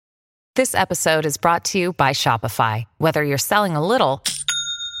This episode is brought to you by Shopify. Whether you're selling a little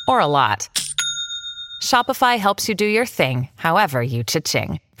or a lot, Shopify helps you do your thing, however you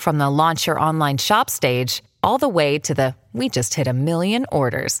cha-ching. From the launch your online shop stage, all the way to the we just hit 1 million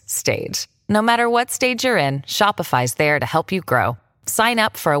orders stage. No matter what stage you're in, Shopify's there to help you grow. Sign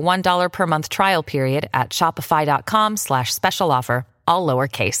up for a $1 per month trial period at shopify.com/special offer, all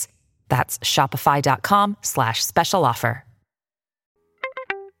lowercase. That's shopify.com/special offer.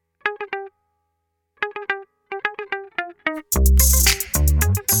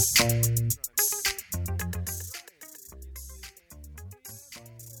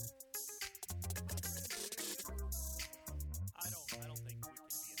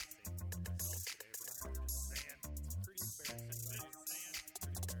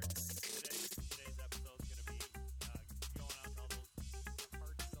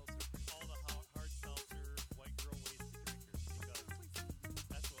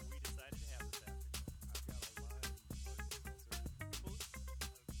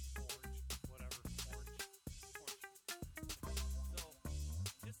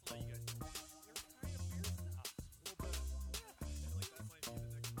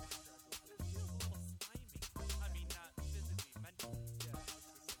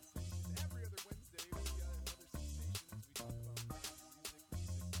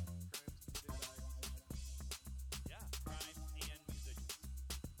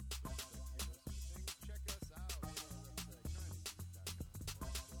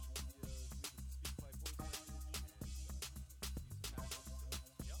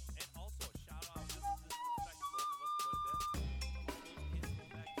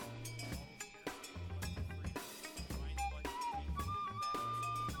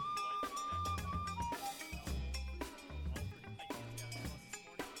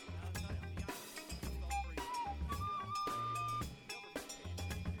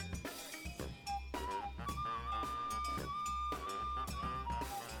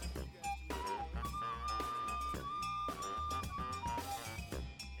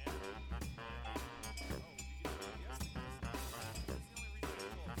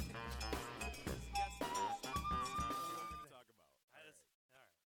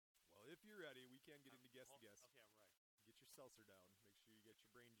 seltzer down. Make sure you get your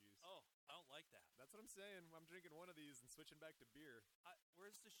brain juice. Oh, I don't like that. That's what I'm saying. I'm drinking one of these and switching back to beer.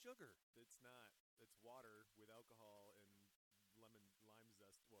 Where's the sugar? It's not. It's water with alcohol and lime zest. Well,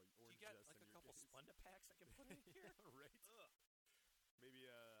 orange zest. You got like a couple case. Splenda packs I can put in here? Yeah, right. Ugh. Maybe,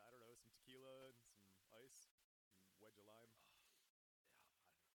 I don't know, some tequila and some ice, and wedge of lime.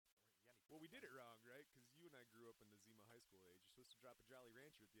 Well, we did it wrong, right? Because you and I grew up in the Zima High School age. You're supposed to drop a Jolly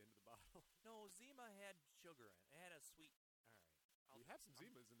Rancher at the end of the bottle. No, Zima had sugar in it. It had a sweet... All right. We have some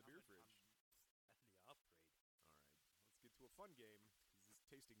Zimas in the beer fridge. That's the upgrade. All right. Let's get to a fun game, because this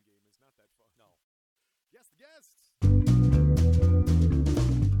tasting game is not that fun. No. Guess the guests!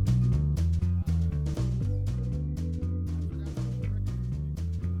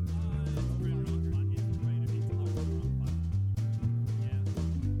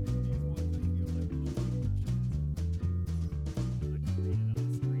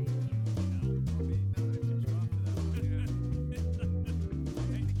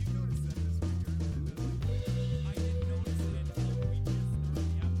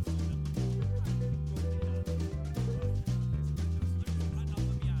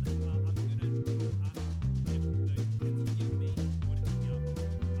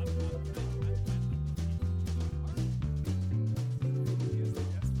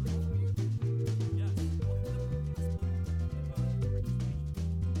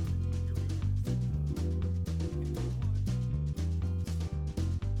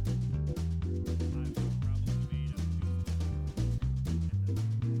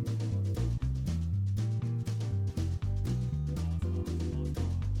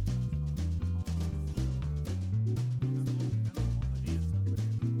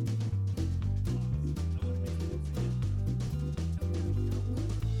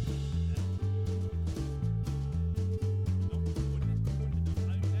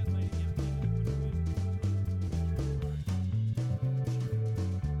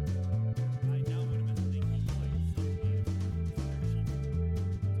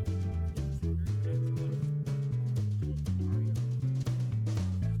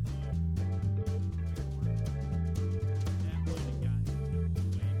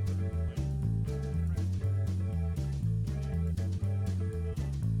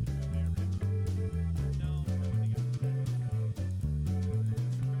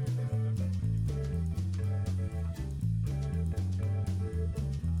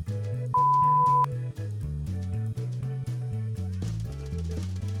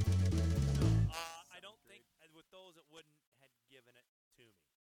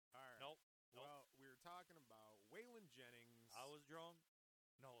 Drone?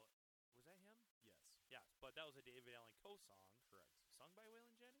 No, was that him? Yes. Yes, but that was a David Allen Coe song. Correct. Sung by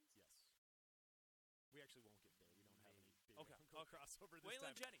Waylon Jennings? Yes. We actually won't get there. We don't have any big Okay. crossover this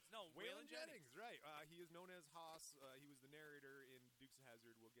Waylon time. Jennings. No, Waylon Jennings, right. He is known as Hoss. He was the narrator in Dukes of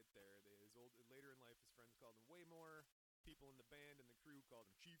Hazzard. We'll get there. Later in life, his friends called him Waymore. People in the band and the crew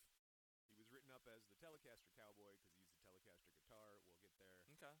called him Chief. He was written up as the Telecaster Cowboy because he used a Telecaster guitar. We'll get there.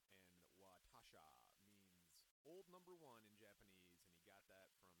 Okay. And Watasha means old number one in Japanese, and he got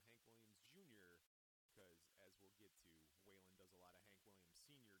that from Hank Williams Jr., because, as we'll get to, Waylon does a lot of Hank Williams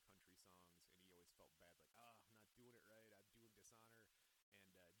Sr. country songs, and he always felt bad, like, I'm not doing it right, I'm doing dishonor,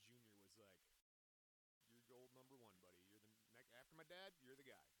 and Jr. was like, you're old number one, buddy, you're the after my dad, you're the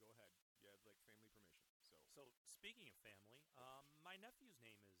guy, go ahead, you have, like, family permission, So, speaking of family, my nephew's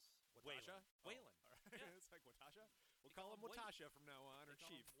name is Watasha? Waylon. Oh, Yeah. It's like Watasha? We'll call him Watasha from now on, or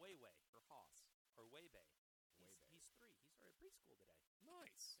Chief. Wayway. Or Hoss. Or Waybay. Waybay. He's 3. He started preschool today.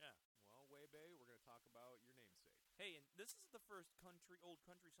 Nice. Yeah. Well, Waybay, we're going to talk about your namesake. Hey, and this is the first old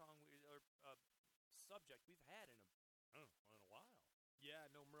country song subject we've had in a while. Yeah,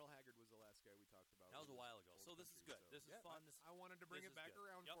 no, Merle Haggard was the last guy we talked about. That was a while ago. So this is good. This is fun. I wanted to bring it back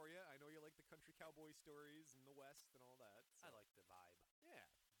around Yep. for you. I know you like the country cowboy stories in the West and all that. So. I like the vibe. Yeah.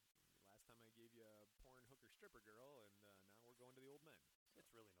 Last time I gave you a porn hooker stripper girl, and now we're going to the old men. So. It's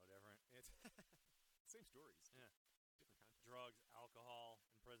really no different. It's same stories. Yeah. Different content. Drugs, alcohol,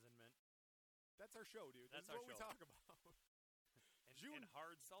 imprisonment. That's our show, dude. That's this is our what we show. talk about. And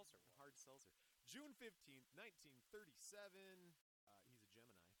hard seltzer. Hard seltzer. June 15th, 1937. He's a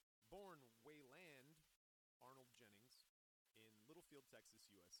Gemini. Born Wayland Arnold Jennings in Littlefield, Texas,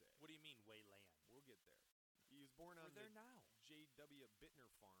 USA. What do you mean, Wayland? We'll get there. He was born on We're there the now. J.W. Bittner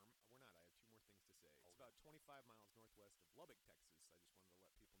Farm. We're not. I have 2 more things to say. It's about 25 miles northwest of Lubbock, Texas. I just wanted to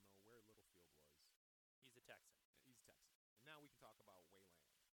let people know where Littlefield was. He's a Texan. He's Texan. And now we can talk about Wayland.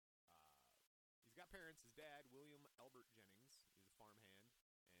 He's got parents. His dad, William Albert Jennings, is a farmhand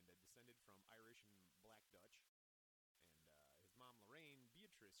and descended from Irish and Black Dutch. And his mom, Lorraine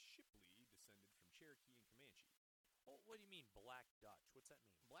Beatrice Shipley, descended from Cherokee and Comanche. Oh, what do you mean, Black Dutch? What's that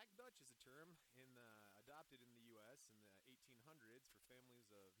mean? Black Dutch is a term adopted in the U.S. in the 1800s for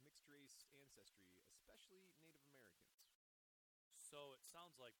families of mixed-race ancestry, especially Native Americans. So it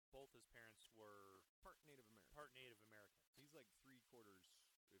sounds like both his parents were Part Native American. Americans. He's like 3/4, if not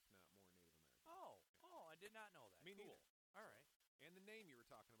more, Native American. Oh, I did not know that. Me cool. neither. All right. And the name you were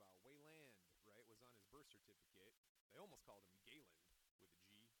talking about, Wayland, right, was on his birth certificate. They almost called him Gayland with a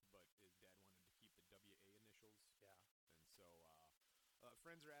G, but his dad wanted to keep the W.A. initials. Yeah. And so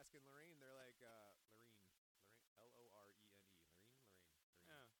friends are asking Lorraine, they're like, Lorraine, L-O-R-E-N-E, Lorraine.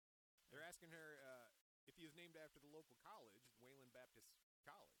 Yeah. They're asking her if he is named after the local college, Wayland Baptist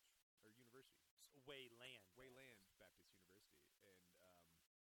College, or University. Wayland Baptist University. And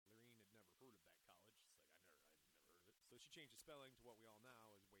Lorraine had never heard of that college. She's like, I've never heard of it. So she changed the spelling to what we all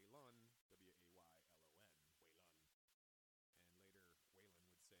know as Waylon, W-A-Y-L-O-N, Waylon. And later, Waylon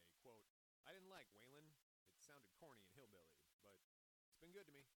would say, quote, I didn't like Waylon. It sounded corny and hillbilly, but it's been good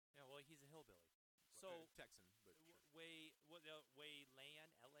to me. Yeah, well, he's a hillbilly. So Texan, but sure. Wayland, L-A-N?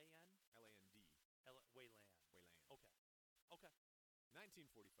 L-A-N-D. Wayland. Wayland. Okay.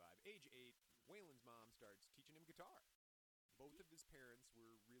 1945, age 8, Waylon's mom starts teaching him guitar. Both of his parents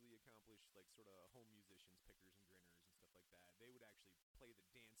were really accomplished, like, sort of home musicians, pickers and grinners and stuff like that. They would actually play the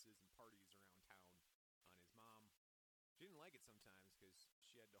dances and parties around town on his mom. She didn't like it sometimes because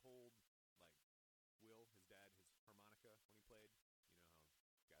she had to hold, like, Will, his dad, his harmonica when he played.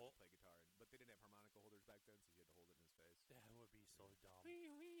 You know how guys would play guitar, but they didn't have harmonica holders back then, so he had to hold it in his face. That would be so dumb.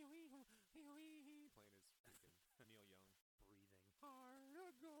 Playing his freaking Neil Young. Breathing. Heart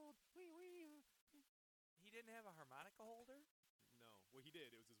of gold. He didn't have a harmonica holder? No. Well, he did.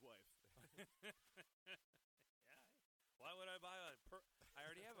 It was his wife. Yeah. Why would I buy I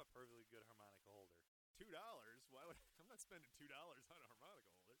already have a perfectly good harmonica holder. $2? Why would I'm not spending $2 on a harmonica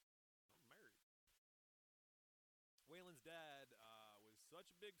holder. I'm married. Waylon's dad was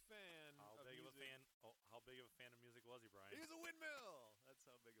such a big fan How of big music. of a fan? Oh, how big of a fan of music was he, Brian? He's a windmill. That's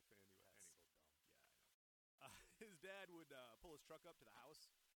how big a fan he was. That's Anyway. so dumb. Yeah, I know. His dad would pull his truck up to the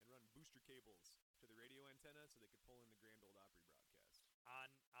house and run booster cables to the radio antenna so they could pull in the Grand Ole Opry broadcast.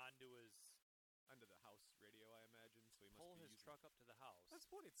 Onto the house radio, I imagine. So he must pull be his using... truck up to the house. That's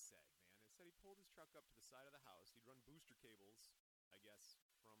what it said, man. It said he pulled his truck up to the side of the house. He'd run booster cables, I guess,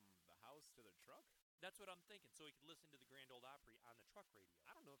 from the house to the truck. That's what I'm thinking. So he could listen to the Grand Ole Opry on the truck radio.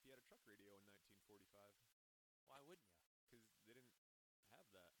 I don't know if he had a truck radio in 1945. Why wouldn't you? Because they didn't have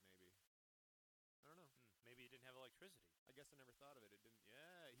that, maybe. I don't know. Maybe he didn't have electricity. I guess I never thought of it. It didn't.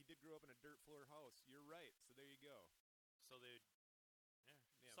 Yeah, he did grow up in a dirt floor house. You're right. So there you go. So they'd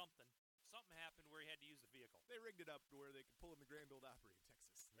Something happened where he had to use the vehicle. They rigged it up to where they could pull in the Grand Ole Opry in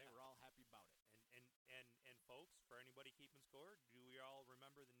Texas. They were all happy about it. And folks, for anybody keeping score, do we all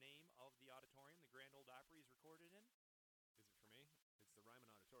remember the name of the auditorium the Grand Ole Opry is recorded in? Is it for me? It's the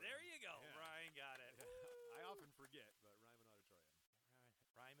Ryman Auditorium. There you go. Yeah. Ryan got it. I often forget, but Ryman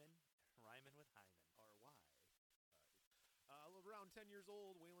Auditorium. Ryman with Hyman. R-Y. Around 10 years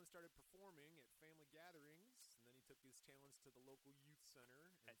old, Waylon started performing at family gatherings, and then he took his talents to the local youth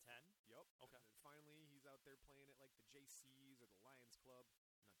center. At 10? Yep. Okay. And then finally, he's out there playing at like the JCs or the Lions Club.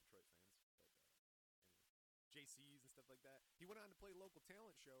 Not Detroit fans, but anyway. JCs and stuff like that. He went on to play local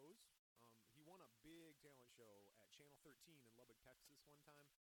talent shows. He won a big talent show at Channel 13 in Lubbock, Texas one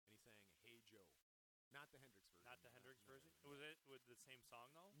time, and he sang Hey Joe. Not the Hendrix version. Not the Hendrix version? No. Was it with the same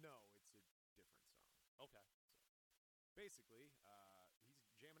song, though? No, it's a different song. Okay. Basically, he's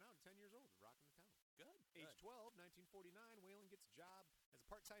jamming out at 10 years old, rocking the town. Good. Age 12, 1949, Waylon gets a job as a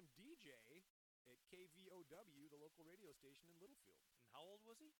part-time DJ at KVOW, the local radio station in Littlefield. And how old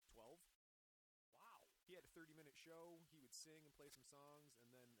was he? 12. Wow. He had a 30-minute show. He would sing and play some songs,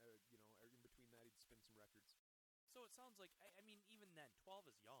 and then, in between that, he'd spin some records. So it sounds like, I mean, even then,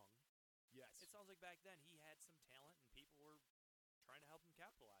 12 is young. Yes. It sounds like back then he had some talent, and people were trying to help him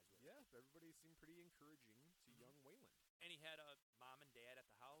capitalize with it. Yeah, everybody seemed pretty encouraging to young Waylon. And he had a mom and dad at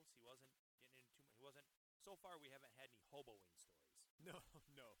the house. He wasn't getting into too much. He wasn't. So far, we haven't had any hoboing stories. No,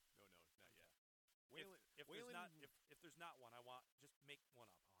 not yet. Waylon, if there's not one, I want just make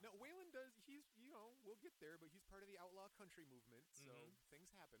one up. No, Waylon does. He's we'll get there, but he's part of the outlaw country movement, so things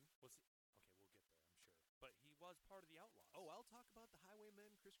happen. Okay, we'll get there, I'm sure. But he was part of the Outlaws. Oh, I'll talk about the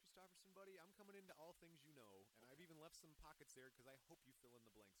Highwaymen, Chris Christopherson, buddy. I'm coming into all things you know, and I've even left some pockets there because I hope you fill in the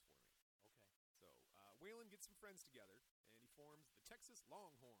blanks for me. Okay. So, Waylon gets some friends together, and he forms the Texas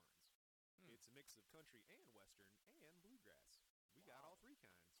Longhorns. It's a mix of country and western and bluegrass. We got all three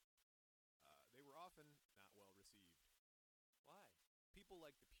kinds. They were often not well received. Why? People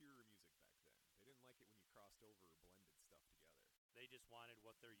liked the pure music back then. They didn't like it when you crossed over or blended stuff together. They just wanted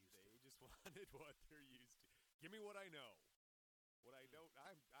what they're used to. They just wanted what they're used to. Give me what I know. What I don't,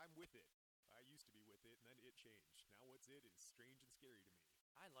 I'm with it. I used to be with it, and then it changed. Now what's it is strange and scary to me.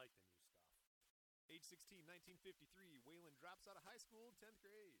 I like the new stuff. Age 16, 1953, Waylon drops out of high school, 10th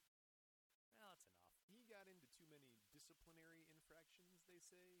grade. Well, that's enough. He got into too many disciplinary infractions, they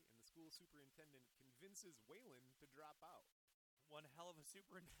say, and the school superintendent convinces Waylon to drop out. One hell of a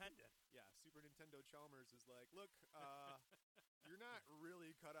superintendent. Yeah, Super Nintendo Chalmers is like, look, you're not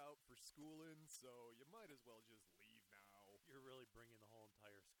really cut out for schooling, so you might as well just leave now. You're really bringing the whole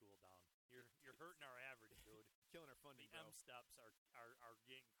entire school down. You're hurting our average, dude. Killing our funding, the bro. M-steps are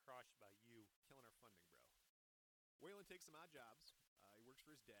getting crushed by you. Killing our funding, bro. Waylon takes some odd jobs. He works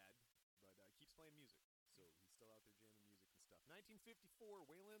for his dad, but keeps playing music. So he's still out there jamming music and stuff. 1954,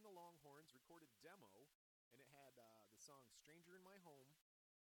 Waylon and the Longhorns recorded a demo, and it had the song Stranger in My Home.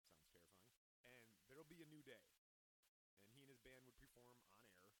 Sounds terrifying. And There'll Be a New Day. And he and his band would perform on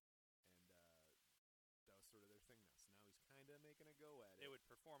air, and that was sort of their thing now. So now he's kind of making a go at it. They would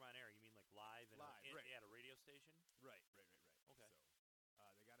perform on air. You mean like live? Right. At a radio station? Right. Okay. So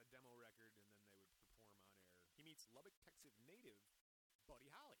they got a demo record, and then they would perform on air. He meets Lubbock, Texas native Buddy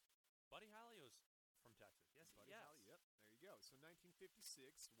Holly. Buddy Holly was from Texas. Yes, Buddy Holly, yep. There you go. So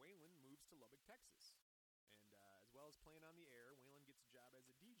 1956, Waylon moves to Lubbock, Texas. And as well as playing on the air, Waylon gets a job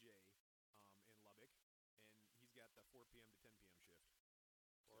as a DJ in Lubbock, and he's got the 4 p.m. to 10 p.m. shift.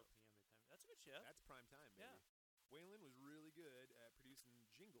 4 p.m. to 10. That's a good shift. That's prime time, baby. Yeah. Waylon was really good at producing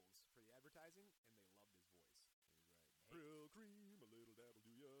jingles for the advertising, and they loved his voice. He was like, Brill cream, a little dabble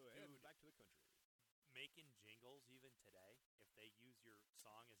do ya, and back to the country. Making jingles even today, if they use your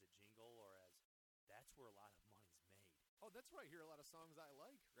song as a jingle or as, that's where a lot of money's made. Oh, that's where I hear a lot of songs I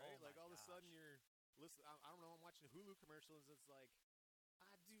like, right? Oh like all of a sudden gosh. you're listening. I don't know. I'm watching Hulu commercials. It's like,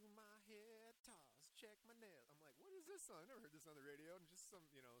 I do my hair toss, check my nails. I'm like, what is this song? I never heard this on the radio. And just some,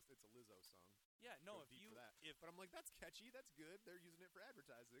 it's a Lizzo song. Yeah, no, but I'm like, that's catchy, that's good. They're using it for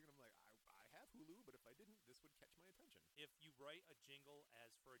advertising, and I'm like, I have Hulu, but if I didn't, this would catch my attention. If you write a jingle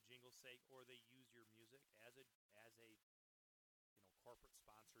as for a jingle's sake, or they use your music as a corporate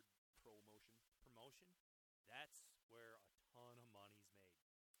sponsored promotion, that's where a ton of money's made.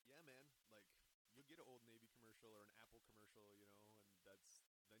 Yeah, man. Like, you'll get an Old Navy commercial or an Apple commercial, and then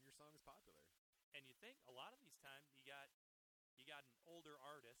your song is popular. And you think a lot of these times you got an older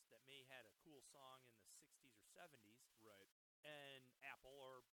artist that may had a cool song in the 60s or 70s. Right. And Apple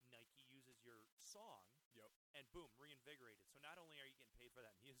or Nike uses your song. Yep. And boom, reinvigorated. So not only are you getting paid for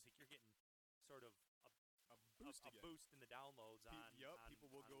that music, you're getting sort of a boost in the downloads on people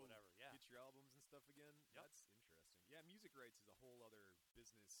will on go whatever. Yeah. get your albums and stuff again. Yep. That's interesting. Yeah, music rights is a whole other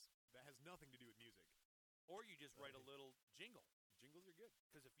business that has nothing to do with music. Or you just write a little jingle. Jingles are good.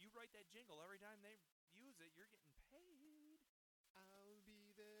 Because if you write that jingle every time they use it, you're getting paid. I'll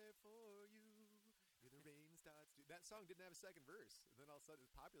be there for you. The rain starts to... That song didn't have a second verse. And then all of a sudden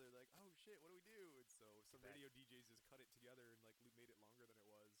it was popular. Like, oh shit, what do we do? And so some radio DJs just cut it together and like made it longer than it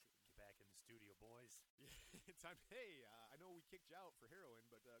was. Get back in the studio, boys. Yeah, it's time. Hey, I know we kicked you out for heroin,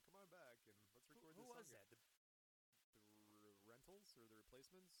 but come on back and let's record this song. Who was that? The rentals or the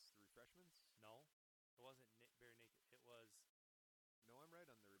replacements? The refreshments? No, it wasn't Bare Naked. It was... No, I'm right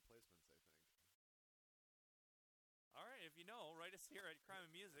on the replacements, I think. All right, if you know, write us here at Crime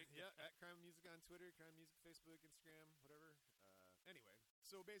and Music. Yeah, at Crime and Music on Twitter, Crime and Music Facebook, Instagram, whatever. Anyway,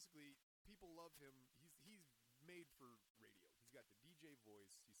 so basically, people love him. He's made for radio. He's got the DJ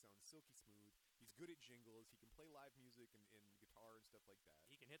voice. He sounds silky smooth. He's good at jingles. He can play live music and guitar and stuff like that.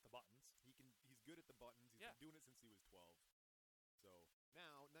 He can hit the buttons. He's good at the buttons. He's been doing it since he was 12. So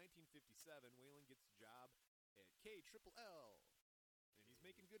now, 1957, Waylon gets a job at KLLL, and he's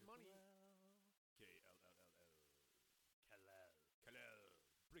making good money. KLLL. Kalel,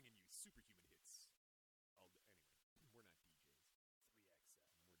 bringing you superhuman hits. Anyway, we're not DJs. 3XL.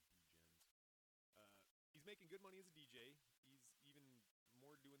 We're DJs. He's making good money as a DJ. He's even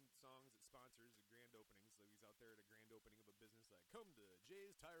more doing songs at sponsors at grand openings. So he's out there at a grand opening of a business like, come to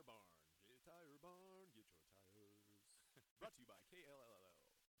Jay's Tire Barn. Jay's Tire Barn, get your tires. Brought to you by KLLL.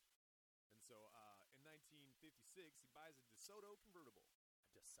 And so in 1956, he buys a DeSoto convertible.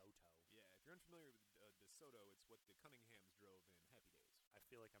 DeSoto. Yeah, if you're unfamiliar with DeSoto, it's what the Cunninghams drove in Happy Days. I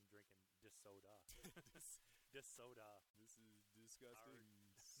feel like I'm drinking DeSoda. DeSoda. This is disgusting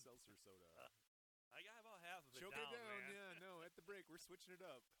seltzer soda. I got about half of it Choke down, it down, man. yeah, no, at the break, we're switching it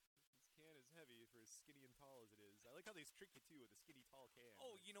up. This can is heavy for as skinny and tall as it is. I like how they trick you, too, with a skinny, tall can.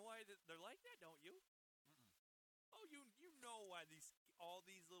 Oh, you know why they're like that, don't you? Mm-mm. Oh, you know why all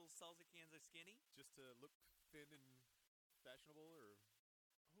these little salsa cans are skinny? Just to look thin and fashionable, or...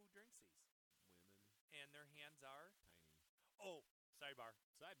 Who drinks these? Women. And their hands are? Tiny. Oh, sidebar.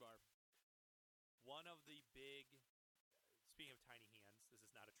 One of the big... Speaking of tiny hands, this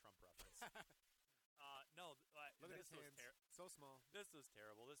is not a Trump reference. No. Look at his hands. So small. This was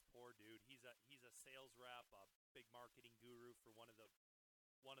terrible. This poor dude. He's a sales rep, a big marketing guru for one of the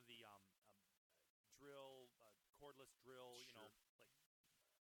drill, cordless drill, you know, like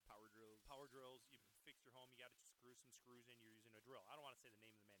power drills. You fix your home, you got to screw some screws in, you're using a drill. I don't want to say the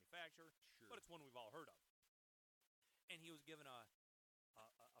name of the manufacturer, Sure. but it's one we've all heard of. And he was given a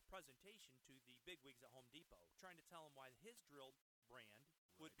presentation to the bigwigs at Home Depot, trying to tell him why his drill brand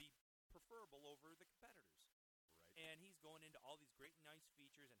would be preferable over the competitors. Right. And he's going into all these great, nice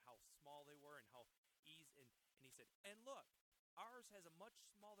features and how small they were and how easy. And he said, and look, ours has a much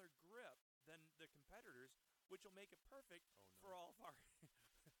smaller grip than the competitors, which will make it perfect for all of our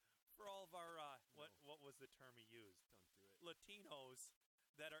what was the term he used? Don't do it. Latinos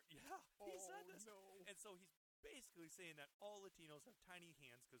that are he said this. No. And so he's basically saying that all Latinos have tiny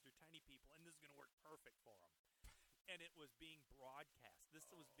hands because they're tiny people, and this is going to work perfect for them. And it was being broadcast. This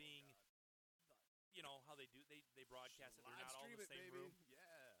was being, you know how they do. They broadcast it. They're not all in the same room.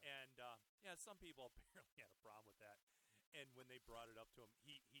 Yeah. And some people apparently had a problem with that. And when they brought it up to him,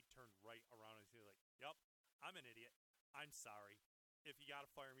 he turned right around and he was like, "Yep, I'm an idiot. I'm sorry. If you got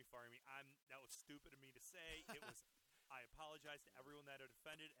to fire me, fire me. That was stupid of me to say. It was. I apologize to everyone that had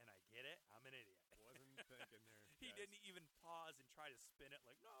offended, and I get it. I'm an idiot." Wasn't thinking there. He didn't even pause and try to spin it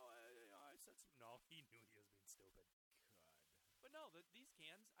like, "No, I said something." No, he knew he was being stupid. God. But no, these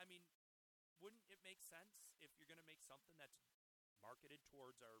cans. I mean, wouldn't it make sense if you're going to make something that's marketed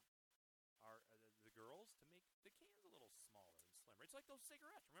towards the girls to make the cans a little smaller and slimmer? It's like those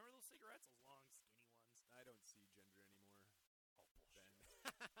cigarettes. Remember those cigarettes? Those long, skinny ones? I don't see gender anymore. Oh, bullshit.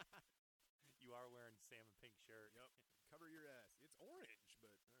 You are wearing a salmon pink shirt. Yep. Cover your ass. It's orange,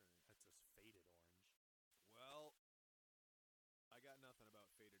 but all right. That's just faded orange. Well, I got nothing about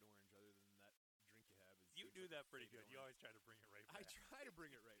faded orange other than that drink you have. You do that pretty good. Orange. You always try to bring it right back. I try to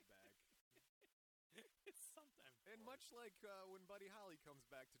bring it right back. It's sometimes. And much like when Buddy Holly comes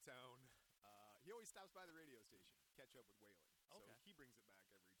back to town, he always stops by the radio station, catch up with Waylon. Okay. So he brings it back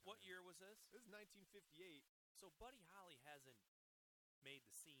every time. What year was this? This is 1958. So Buddy Holly hasn't made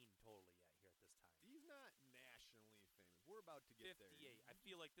the scene totally yet here at this time. He's not nationally famous. We're about to get 58. there. I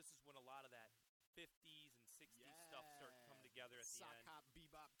feel like this is when a lot of that 50s and 60s stuff start to come together at the sock end. hop,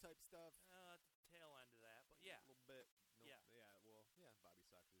 bebop type stuff. At the tail end of that, but yeah. A little bit. Yeah. Well, yeah, Bobby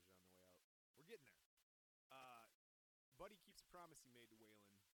Sox is on the way out. We're getting there. Buddy keeps a promise he made to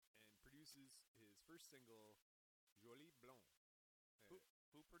Waylon and produces his first single, Jolie Blanc.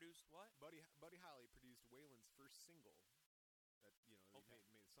 Who produced what? Buddy Holly produced Waylon's first single. That he made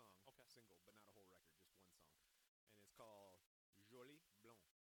a song, single, but not a whole record, just one song, and it's called Jolie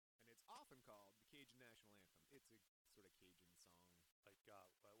Blanc, and it's often called the Cajun national anthem. It's a sort of Cajun song. Like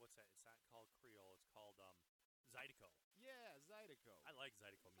what's that? It's not called Creole. It's called Zydeco. Yeah, Zydeco. I like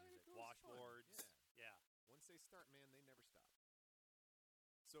Zydeco music. Zydeco's Washboards. fun. Yeah. Once they start, man, they never stop.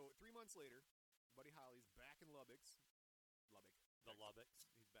 So 3 months later, Buddy Holly's back in Lubbock. The Lubbocks.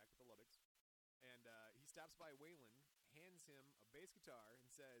 He's back with the Lubbocks. And he stops by Waylon, hands him a bass guitar, and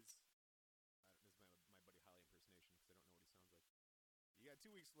says, this is my Buddy Holly impersonation because I don't know what he sounds like. You got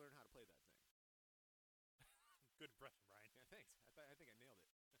 2 weeks to learn how to play that thing. Good impression, Brian. Yeah, thanks. I think I nailed it.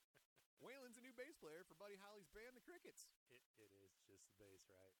 Waylon's a new bass player for Buddy Holly's band, the Crickets. It is just the bass,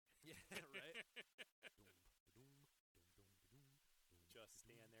 right? Yeah, right? Just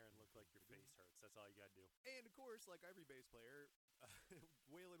stand there and look like your face hurts. That's all you got to do. And, of course, like every bass player,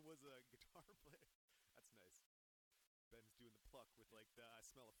 Waylon was a guitar player. That's nice. Ben's doing the pluck with, like, the I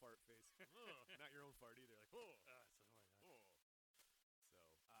smell a fart face. Not your own fart either. Like, oh.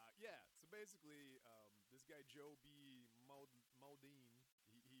 So basically, this guy, Joe B. Maldine,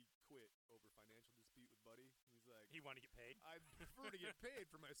 he quit over financial dispute with Buddy. He's like... He wanted to get paid? I prefer to get paid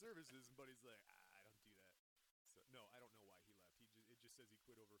for my services. And Buddy's like, I don't do that. So, no, I don't know why he left. It just says he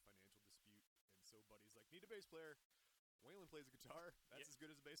quit over a financial dispute. And so Buddy's like, need a bass player. Waylon plays a guitar. That's as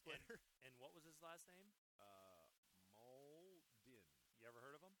good as a bass player. And what was his last name? Maldin. You ever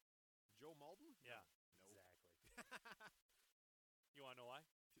heard of him? Joe Maldin? Yeah. No. Exactly. You want to know why?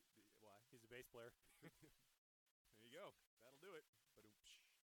 Why? He's a bass player. There you go. That'll do it. But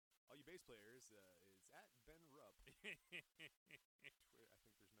all you bass players is at Ben Rupp. I think there's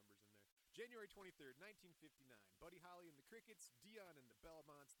numbers in there. January 23rd, 1959. Buddy Holly and the Crickets, Dion and the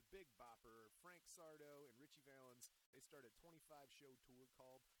Belmonts, the Big Bopper, Frank Sardo, and Richie Valens. They started a 25-show tour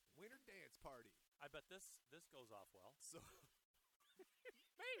called Winter Dance Party. I bet this goes off well. So,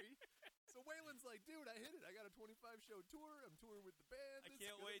 maybe. So Waylon's like, dude, I hit it. I got a 25-show tour. I'm touring with the band. I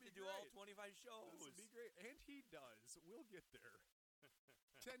can't wait to do all 25 shows. This would be great. And he does. We'll get there.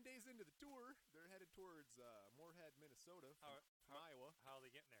 10 days into the tour, they're headed towards Moorhead, Minnesota from Iowa. How are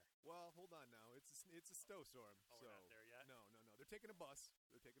they getting there? Well, hold on now. It's a snowstorm. Oh, so we're not there yet? No. They're taking a bus.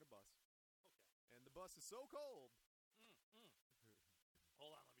 Okay. And the bus is so cold.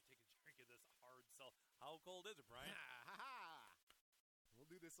 Hold on, let me take a drink of this hard self. How cold is it, Brian? We'll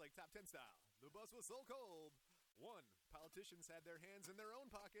do this like top 10 style. The bus was so cold. 1, politicians had their hands in their own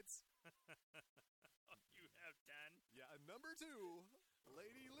pockets. You have 10? Yeah, number 2,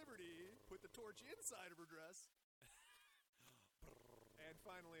 Lady Liberty put the torch inside of her dress. And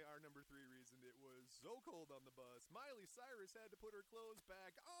finally, our number 3 reason it was so cold on the bus, Miley Cyrus had to put her clothes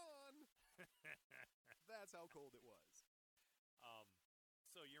back on. That's how cold it was.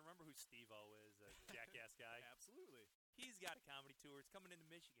 So you remember who Steve-O is, a jackass guy? Absolutely. He's got a comedy tour. It's coming into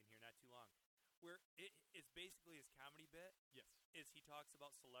Michigan here not too long. Where it's basically his comedy bit. Yes. Is he talks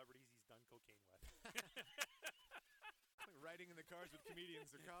about celebrities he's done cocaine with. Like riding in the cars with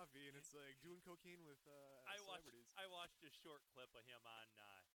comedians or coffee, and it's like doing cocaine with celebrities. I watched a short clip of him on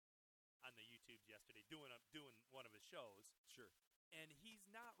the YouTube yesterday doing one of his shows. Sure. And he's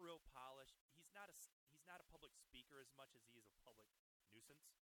not real polished. He's not a public speaker as much as he is a public nuisance.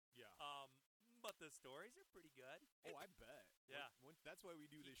 Yeah. But the stories are pretty good. Oh, I bet. Yeah. That's why we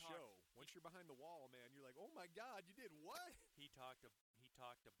do this show. Once you're behind the wall, man, you're like, oh my God, you did what? He talked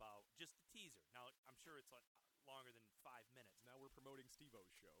about just the teaser. Now, I'm sure it's like longer than 5 minutes. Now we're promoting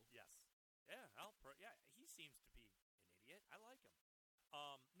Steve-O's show. Yes. Yeah. He seems to be an idiot. I like him.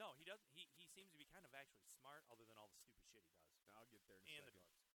 No, he doesn't. He seems to be kind of actually smart, other than all the stupid shit he does. I'll get there in a and second.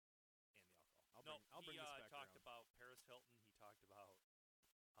 The drugs. And the alcohol. I'll bring this back talked around. about Paris Hilton. He talked about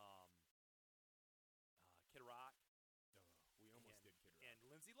Kid Rock. We almost did Kid Rock. And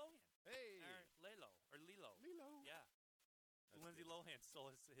Lindsay Lohan. Hey! Lilo. Lilo. Yeah. That's Lindsay good. Lohan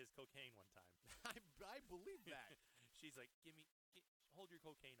stole his cocaine one time. I believe that. She's like, hold your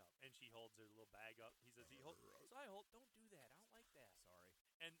cocaine up. And she holds her little bag up. He says, don't do that. I don't like that. Sorry.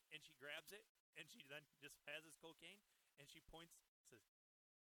 And she grabs it, and she then just has his cocaine, and she points, says,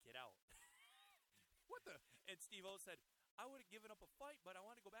 get out. What the? And Steve-O said, I would have given up a fight, but I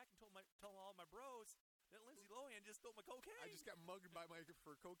want to go back and tell all my bros that Lindsay Lohan just stole my cocaine. I just got mugged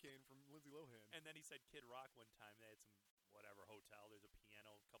for cocaine from Lindsay Lohan. And then he said Kid Rock one time. They had some hotel. There's a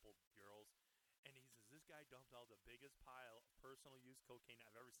piano, a couple girls. And he says, this guy dumped out the biggest pile of personal use cocaine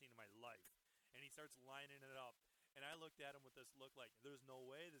I've ever seen in my life. And he starts lining it up. And I looked at him with this look like, there's no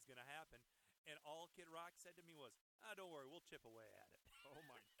way this is going to happen. And all Kid Rock said to me was, don't worry, we'll chip away at it. Oh,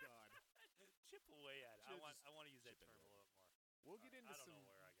 my God. Chip away at it. I want to use that term a little bit more. We'll get into I don't some.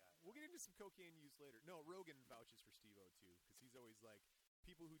 know where I got. We'll get into some cocaine use later. No, Rogan vouches for Steve-O too, because he's always like,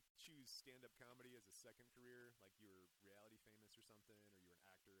 people who choose stand-up comedy as a second career, like you were reality famous or something, or you were an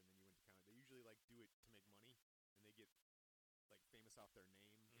actor and then you went to comedy. They usually like do it to make money, and they get like famous off their name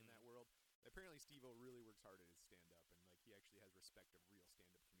in that world. Apparently, Steve-O really works hard at his stand-up, and like he actually has respect of real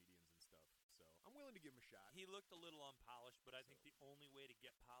stand-up comedians and stuff. So I'm willing to give him a shot. He looked a little unpolished, but I think the only way to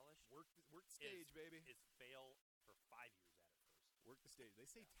get polished Work the stage, baby. is fail for 5 years at it first. Work the stage. They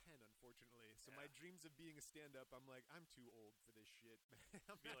say 10, unfortunately. So my dreams of being a stand-up, I'm like, I'm too old for this shit.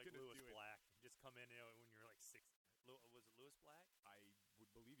 I'm Be not like gonna Lewis do it. Black. Just come in when you're like 6. Was it Lewis Black? I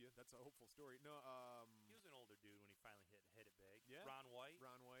would believe you. That's a hopeful story. No, He was an older dude when he finally hit it big. Yeah. Ron White.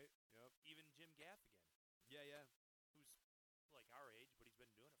 Ron White. Yep. Even Jim Gaffigan, Yeah. who's like our age, but he's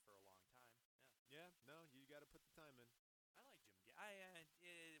been doing it for a long time. Yeah. Yeah. No, you got to put the time in. I like Jim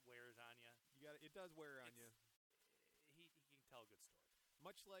it wears on you. You got it. Does wear on you. He can tell a good story.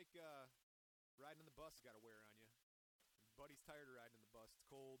 Much like riding on the bus, got to wear on you. Buddy's tired of riding on the bus. It's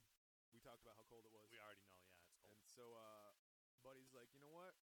cold. We talked about how cold it was. We already know. Yeah, it's cold. And so Buddy's like, you know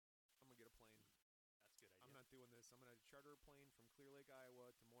what? I'm gonna get a plane. That's a good idea. I'm not doing this. I'm going to charter a plane from Clear Lake,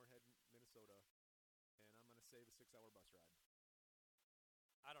 Iowa to Moorhead, Minnesota, and I'm going to save a 6-hour bus ride.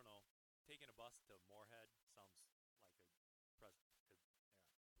 I don't know. Taking a bus to Moorhead sounds like a present.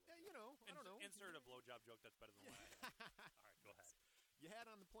 Yeah, you know, I don't know. Insert a blowjob joke that's better than what I had. All right, go ahead. You had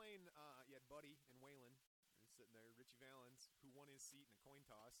on the plane, you had Buddy and Waylon sitting there, Richie Valens, who won his seat in a coin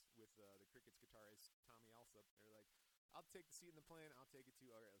toss with the Crickets guitarist Tommy Alsop. They're like, I'll take the seat in the plane, I'll take it too.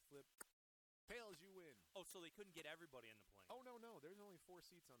 All right, let's flip. Tails, you win. Oh, so they couldn't get everybody in the plane. Oh, no. There's only 4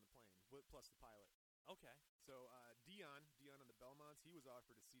 seats on the plane, plus the pilot. Okay. So Dion on the Belmonts, he was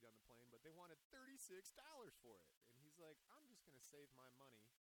offered a seat on the plane, but they wanted $36 for it. And he's like, I'm just going to save my money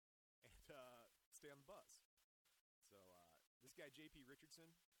and stay on the bus. So this guy, J.P.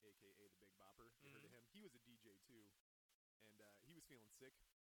 Richardson, a.k.a. the Big Bopper, you heard of him. He was a DJ, too. And he was feeling sick.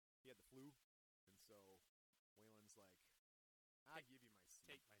 He had the flu. And so Waylon's like, I'll give you my seat.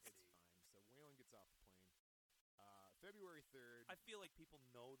 Take my seat. It's fine. So Waylon gets off the plane. February 3rd. I feel like people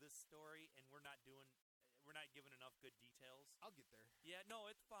know this story, and we're not giving enough good details. I'll get there. Yeah, no,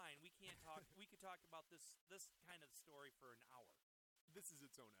 it's fine. We can't talk. We could talk about this kind of story for an hour. This is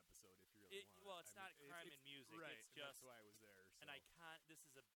its own episode, if you really want. Well, it's not crime and music. Right, It's just that's why I was there. So. an icon. This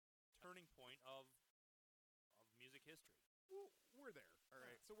is a turning point of music history. Well, we're there. All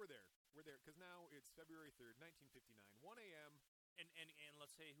right, so we're there. We're there because now it's February 3rd, 1959, 1 a.m. And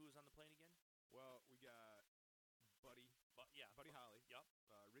let's say who was on the plane again? Well, we got Buddy Holly. Yep.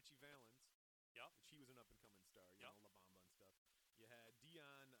 Richie Valens. Yep. Which he was an up-and-coming star, you Yep. know, La Bamba and stuff. You had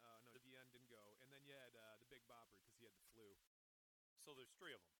Dion. Dion didn't go. And then you had the Big Bopper because he had the flu. So there's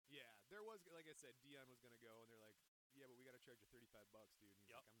 3 of them. Yeah, there was, like I said, Dion was going to go, and they're like, yeah, but we got to charge you $35, dude. And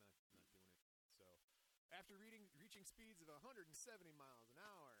he's like, I'm not doing it. So after reaching speeds of 170 miles an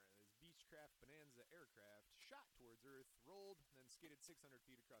hour, his Beechcraft Bonanza aircraft shot towards Earth, rolled, and then skidded 600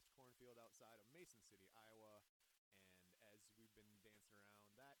 feet across the cornfield outside of Mason City, Iowa. And as we've been dancing around,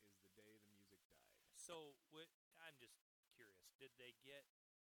 that is the day the music died. So I'm just curious. Did they get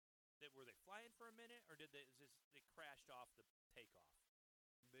that? Were they flying for a minute, or did they crashed off the takeoff?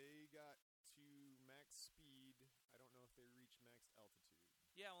 They got to max speed. I don't know if they reached max altitude.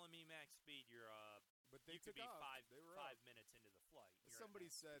 Yeah, well, I mean, max speed, But they you could took be off. 5 5 minutes into the flight. Somebody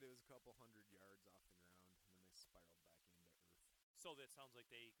said it was a couple hundred yards off the ground, and then they spiraled back into Earth. So that sounds like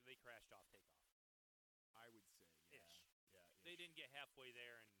they crashed off takeoff. I would say, yeah. Ish. Yeah, ish. They didn't get halfway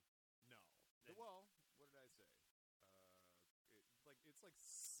there and... No. Then, well, what did I say? It's like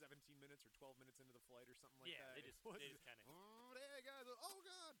 17 minutes or 12 minutes into the flight or something like that. Yeah, they just kind of... Oh, hey, guys. Oh,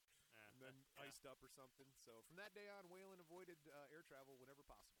 God. And then yeah. iced up or something. So from that day on, Waylon avoided air travel whenever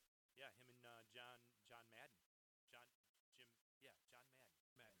possible. Yeah, him and John Madden. John Madden. Madden,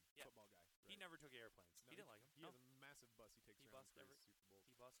 Yeah. football guy. Right. He never took airplanes. No, he didn't like them. He has a massive bus he takes around for his Super Bowl.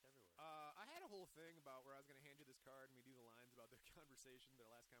 He bussed everywhere. I had a whole thing about where I was going to hand you this card and we do the lines about their last conversation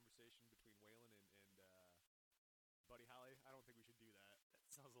between Waylon and Buddy Holly. I don't think we should do that.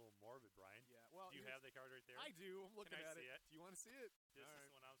 That sounds a little morbid, Brian. Yeah. Well, do you have the card right there? I do. I'm looking Can I at see it. Do you want to see it? This All is right.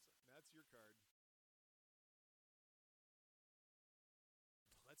 the one I was... That's your card.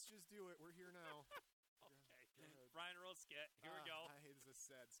 Let's just do it. We're here now. Okay. Go ahead. Brian Rose skit. Here we go. This is a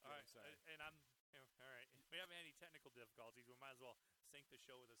sad skit. All right. I'm sorry. And all right. If we haven't had any technical difficulties, we might as well sync the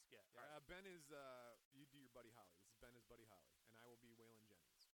show with a skit. Yeah, All right. Ben is, you do your Buddy Holly. This is Ben as Buddy Holly. And I will be Waylon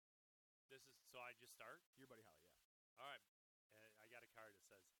Jennings. This is... So I just start? You're Buddy Holly, yeah. All right. I got a card that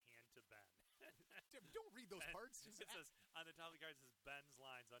says, hand to Ben. Don't read those parts. Just it says, on the top of the card, it says, Ben's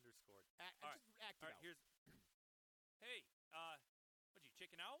lines underscored. Just act it All right, out. here's... Hey,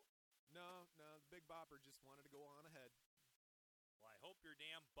 chicken out? No, the Big Bopper just wanted to go on ahead. Well, I hope your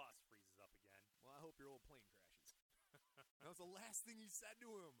damn bus freezes up again. Well, I hope your old plane crashes. That was the last thing he said to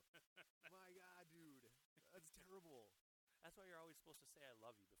him. My God, dude. That's terrible. That's why you're always supposed to say I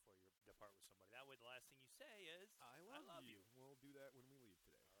love you before you depart with somebody. That way the last thing you say is, I love you. We'll do that when we leave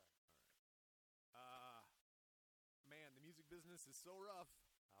today. All right. Man, the music business is so rough.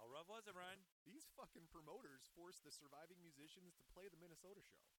 How rough was it, Ryan? These fucking promoters forced the surviving musicians to play the Minnesota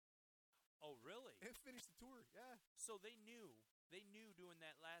show. Oh, really? And finish the tour, yeah. So they knew doing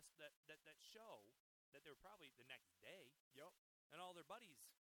that show that they were probably the next day. Yep. And all their buddies,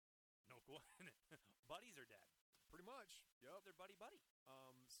 buddies are dead. Pretty much. Yep. Their buddy.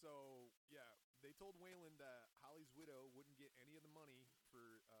 So, yeah, they told Waylon that Holly's widow wouldn't get any of the money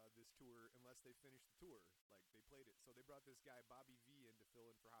for this tour unless they finished the tour. Like, they played it. So they brought this guy, Bobby V, in to fill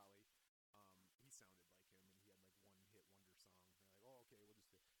in for Holly. He sounded like him, and he had, like, one-hit wonder song. And they're like, oh, okay, we'll just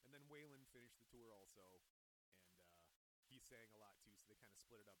do it. And then Waylon finished the tour also, and he sang a lot, too, so they kind of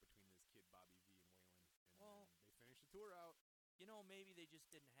split it up between this kid, Bobby V, and Waylon. And then they finished the tour out. You know, maybe they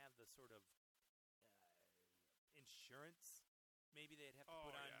just didn't have the sort of insurance. Maybe they'd have to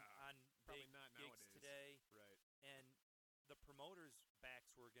put on probably big not gigs nowadays. today. Right. And the promoters'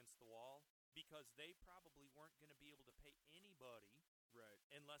 backs were against the wall because they probably weren't going to be able to pay anybody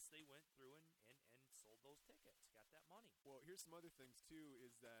unless they went through and sold those tickets, got that money. Well, here's some other things, too,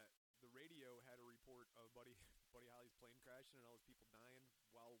 is that the radio had a report of Buddy Holly's plane crashing and all those people dying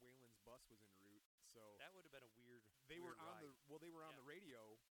while Waylon's bus was en route. So that would have been a weird were ride. on the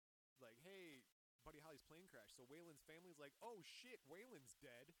radio like, hey, Buddy Holly's plane crashed. So Waylon's family's like, oh, shit, Waylon's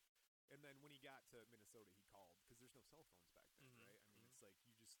dead. And then when he got to Minnesota, he called because there's no cell phones back then, right? I mean, it's like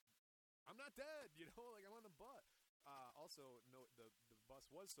I'm not dead, like I'm on the bus. Also, no, the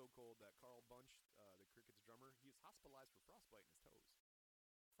bus was so cold that Carl Bunch, the Crickets drummer, he was hospitalized for frostbite in his toes.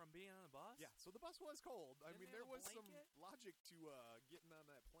 From being on the bus? Yeah, so the bus was cold. I mean, there was some blanket? logic to getting on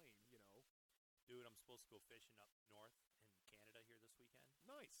that plane, Dude, I'm supposed to go fishing up north in Canada here this weekend.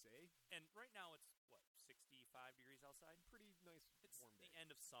 Nice, eh? And right now it's, 65 degrees outside? Pretty nice, warm day. It's the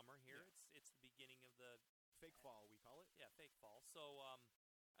end of summer here. Yeah. It's the beginning of the... Fake fall, we call it. Yeah, fake fall. So,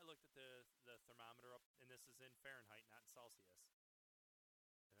 I looked at the thermometer up, and this is in Fahrenheit, not in Celsius.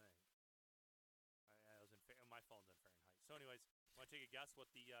 I was my phone's in Fahrenheit. So, anyways, want to take a guess what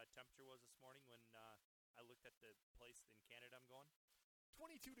the temperature was this morning when I looked at the place in Canada I'm going?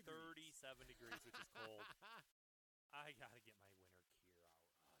 22 degrees. 37 degrees, which is cold. I got to get my winter gear out.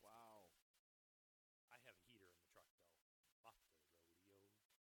 Wow. I have a heater in the truck, though. Off the rodeo.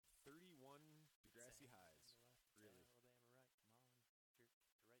 31 Degrassi highs. Really?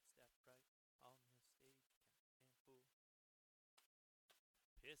 Alabama right. Come on. Jerk the right step right on the stage. Can't fool.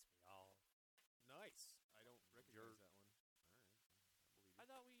 Piss me off. Nice. I don't recognize that one. All right. I believe you. I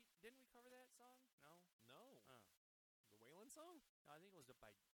thought didn't we cover that song? No. The Waylon song? No, I think it was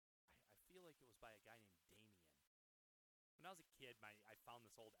I feel like it was by a guy named Damien. When I was a kid, I found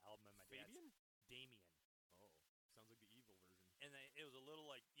this old album in my dad's. Damien. Oh, sounds like the evil version. And it was a little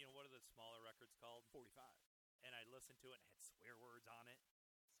like, what are the smaller records called? 45. And I listened to it and it had swear words on it.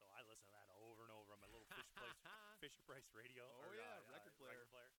 So I listened to that over and over on my little Fisher Price radio. Oh, record player.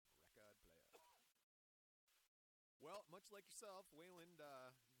 Well, much like yourself, Waylon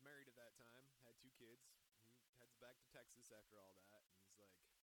married at that time, had 2 kids. He heads back to Texas after all that, and he's like,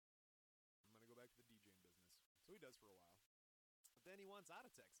 I'm going to go back to the DJing business. So he does for a while. But then he wants out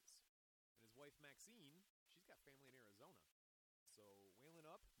of Texas. And his wife, Maxine, she's got family in Arizona. So Waylon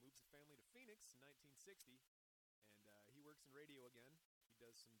moves the family to Phoenix in 1960, and he works in radio again. He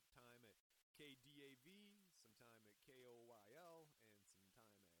does some time at KDAV, some time at KOYL, and some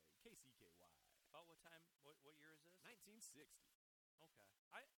time at KCKY. About what time? What year is this? 1960. Okay.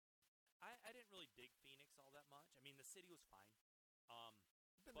 I didn't really dig Phoenix all that much. I mean, the city was fine.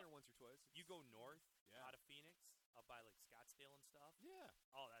 Been there once or twice. You go north out of Phoenix, up by like Scottsdale and stuff. Yeah.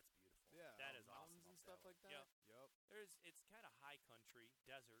 Oh, that's beautiful. Yeah. That is mountains awesome and stuff like that. Yep. It's kind of high country,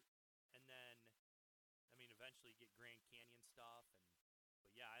 desert, and then, I mean, eventually you get Grand Canyon stuff,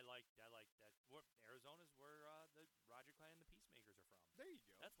 but yeah, I like that. Arizona's where the Roger Clan and the Peacemakers are from. There you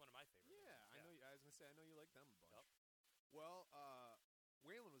go. That's one of my favorite. Yeah, I know. I was gonna say I know you like them a bunch. Yep. Well,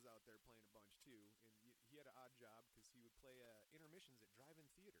 Waylon was out there playing a bunch too, and he had an odd job because he would play intermissions at drive-in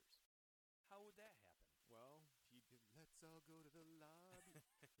theaters. How would that happen? Well, he did. Let's all go to the lobby.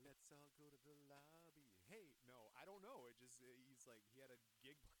 Let's all go to the lobby. Hey, no, I don't know. It just he had a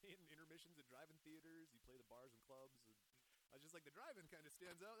gig playing intermissions at drive-in theaters. He played the bars and clubs. And I was just like, the drive-in kind of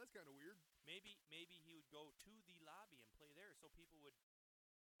stands out. That's kind of weird. Maybe he would go to the lobby and play there, so people would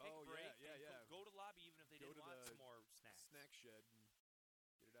take a Oh break yeah. Go to the lobby even if they didn't want some more snacks. Snack shed. And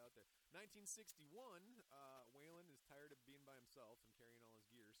it out there. 1961, Waylon is tired of being by himself and carrying all his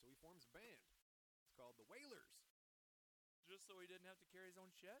gear, so he forms a band. It's called the Wailers. Just so he didn't have to carry his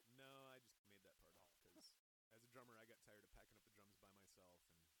own shit? No, I just made that part up because as a drummer, I got tired of packing up the drums by myself and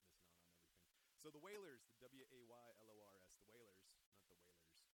missing out on everything. So the Wailers, the Waylors, the Wailers, not the Whalers, but the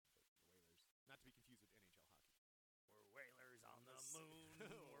Wailers. Not to be confused with NHL hockey. We're whalers on the moon.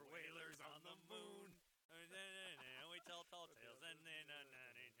 We're whalers on the moon. We tell tall tales and then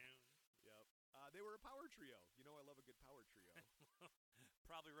Yep. They were a power trio. You know I love a good power trio.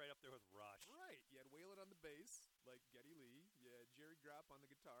 Probably right up there with Rush. Right. You had Waylon on the bass, like Geddy Lee. You had Jerry Gropp on the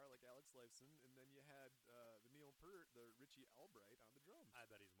guitar, like Alex Lifeson. And then you had the the Richie Albright on the drums. I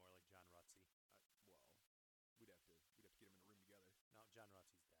bet he's more like John Rutsey. Well, we'd have to get him in a room together. No, John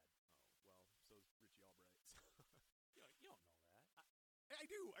Rutsey's dead. Oh, well, so's Richie Albright. You don't know that. I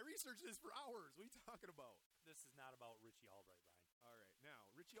do. I researched this for hours. What are you talking about? This is not about Richie Albright, Brian. All right. Now,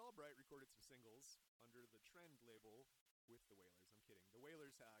 Richie Albright recorded some singles under the Trend label with the Wailers. I'm kidding. The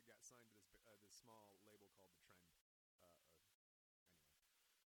Wailers got signed to this small label called the Trend. Anyway.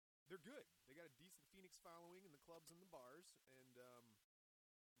 They're good. They got a decent Phoenix following in the clubs and the bars. And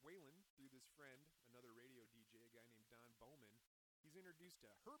Waylon, through this friend, another radio DJ, a guy named Don Bowman, he's introduced to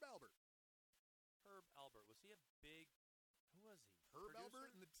Herb Albert. Herb Albert. Was he a big... Who was he? Herb Producer? Albert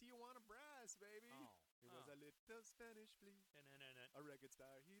and the Tijuana Brass, baby. Oh. It was a little Spanish flea. A record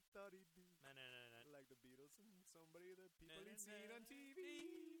star he thought he'd be. Like the Beatles and somebody that people had seen on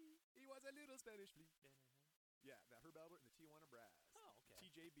TV. He was a little Spanish flea. Yeah, that Herb Albert and the Tijuana Brass. Oh, okay.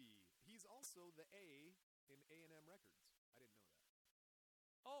 TJB. He's also the A in A&M Records. I didn't know that.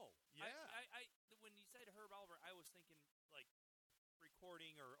 Oh. Yeah. I when you said Herb Albert, I was thinking, like,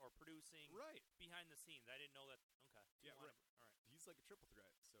 recording or producing Right. behind the scenes. I didn't know that. Okay. Yeah, Tijuana, right. All right. He's like a triple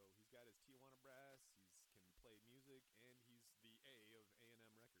threat. So he's got his Tijuana Brass, can play music, and he's the A of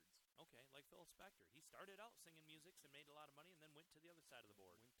A&M Records. Okay, like Phil Spector. He started out singing music and made a lot of money and then went to the other side of the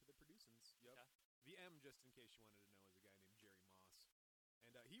board. Went to the producings. Yep. Okay. The M, just in case you wanted to know, is a guy named Jerry Moss.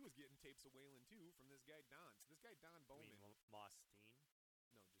 And he was getting tapes of Waylon, too, from this guy Don. So this guy Don I Bowman. mean, Moss-Steen?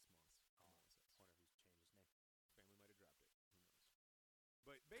 No, just Moss. Oh, Moss. I wonder if he's changed his name. Family might have dropped it. Who knows?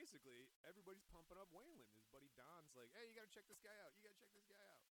 But basically, everybody's pumping up Waylon. His buddy Don's like, hey, you got to check this guy out. You got to check this guy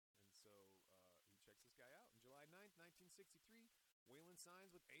out. And so he checks this guy out. On July 9th, 1963, Waylon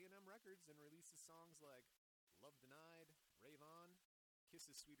signs with A&M Records and releases songs like Love Denied, Rave On,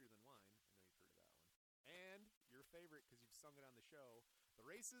 Kisses Sweeter Than Wine. I know you've heard of that one. And your favorite, because you've sung it on the show, The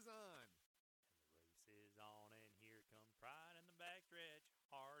Race Is On. And the race is on, and here comes pride in the backstretch.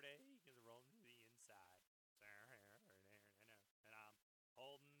 Heartache is rolling to the inside. And I'm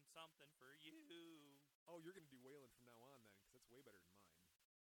holding something for you. Oh, you're going to do Waylon from now on then, because that's way better than mine.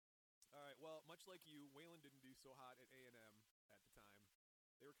 All right, well, much like you, Waylon didn't do so hot at A&M at the time.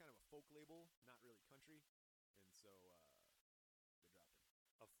 They were kind of a folk label, not really country, and so they dropped him.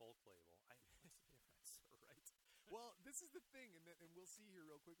 A folk label. What's the difference? Right. Well, this is the thing, and we'll see here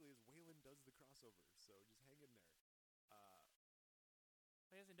real quickly, is Waylon does the crossover, so just hang in there.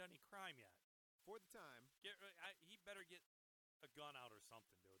 He hasn't done any crime yet. For the time. He better get a gun out or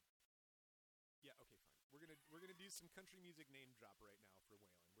something, dude. Yeah, okay, fine. We're gonna do some country music name drop right now for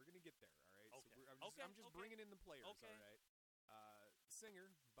Waylon. We're gonna get there, all right? Okay. So I'm just bringing in the players, Okay. all right?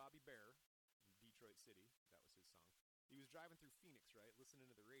 Singer Bobby Bear from Detroit City, that was his song. He was driving through Phoenix, right, listening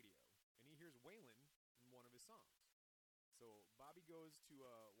to the radio, and he hears Waylon in one of his songs. So Bobby goes to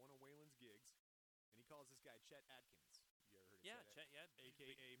one of Waylon's gigs, and he calls this guy Chet Atkins. You ever heard of Chet? Yeah,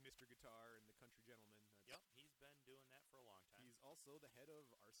 A.K.A. Mr. Guitar and the Country Gentleman. Yep, he's been doing that for a long time. He's also the head of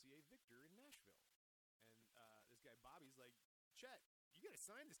RCA Victor in Nashville. And this guy Bobby's like, Chet, you got to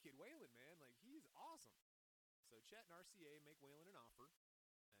sign this kid Waylon, man. Like, he's awesome. So Chet and RCA make Waylon an offer,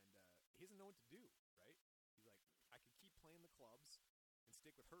 and he doesn't know what to do, right? He's like, I could keep playing the clubs and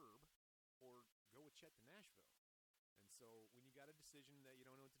stick with Herb, or go with Chet to Nashville. And so when you got a decision that you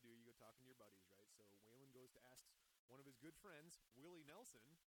don't know what to do, you go talking to your buddies, right? So Waylon goes to ask one of his good friends, Willie Nelson,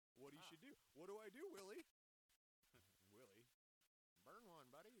 what he should do. What do I do, Willie? Willie, burn one,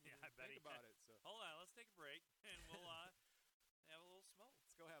 buddy. Yeah, I bet think about it. So hold on, let's take a break, and we'll have a little smoke.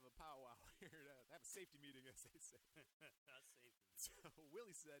 Let's go have a powwow here. Have a safety meeting, as they say. That's safety. So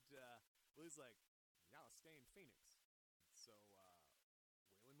Willie said, Willie's like, you gotta stay in Phoenix. So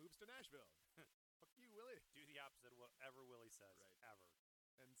Waylon moves to Nashville. Fuck you, Willie. Do the opposite of whatever Willie says. Right. Ever.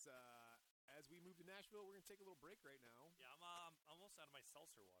 And as we move to Nashville, we're going to take a little break right now. Yeah, I'm almost out of my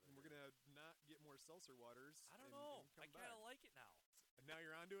seltzer water. And we're going to not get more seltzer waters. I don't know. And I kind of like it now. Now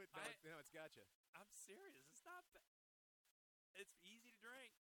you're onto it? Now it's got you. I'm serious. It's not bad. It's easy to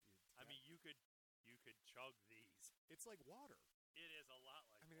drink. I mean, you could chug these. It's like water. It is a lot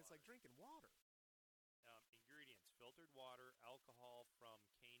like I mean, it's like drinking water. Ingredients: filtered water, alcohol from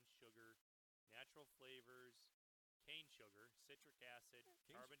cane sugar, natural flavors, cane sugar, citric acid,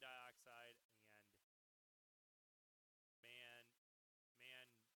 carbon dioxide, and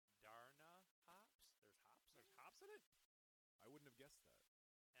mandarina hops. There's hops. There's hops in it. I wouldn't have guessed that.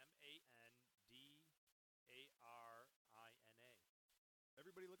 Mandarina.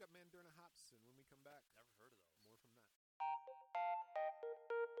 Everybody look up Mandarina hops, and when we come back, Never heard of those. more from that.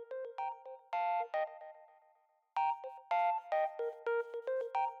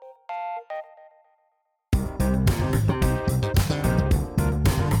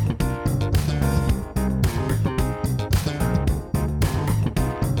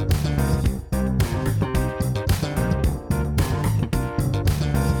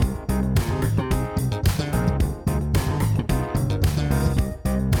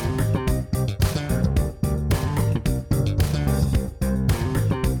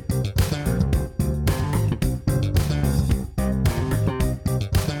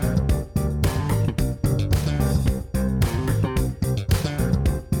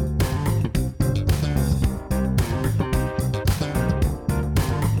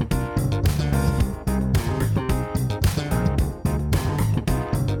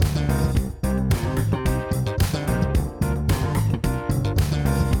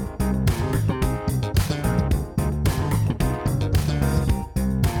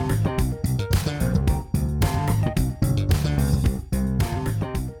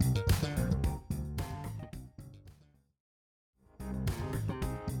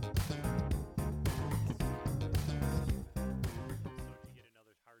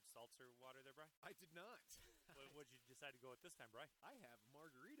 I did not. What'd you decide to go with this time, Bri? I have a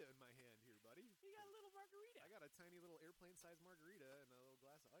margarita in my hand here, buddy. You got a little margarita. I got a tiny little airplane-sized margarita and a little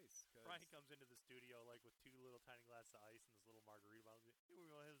glass of ice. Brian comes into the studio like with 2 little tiny glasses of ice and this little margarita bottle. Hey, we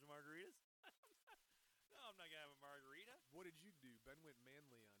want to have some margaritas? No, I'm not gonna have a margarita. What did you do? Ben went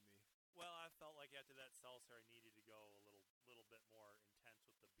manly on me. Well, I felt like after that seltzer, I needed to go a little bit more intense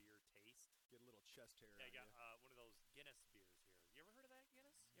with the beer taste. Get a little chest hair. Yeah, I got one of those Guinness beers here. You ever heard of that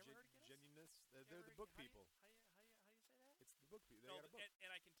Guinness? You ever heard of Guinness? Genuineness. They're the book people. How you say that? It's the book people. They got a book.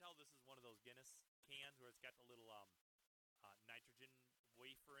 And I can tell this is one of those Guinness cans where it's got the little nitrogen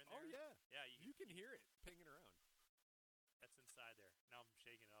wafer in there. Oh yeah, yeah. You can hear it pinging around. That's inside there. Now I'm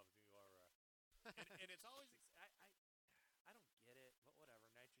shaking it up. It's gonna go over. And it's always I don't get it, but whatever.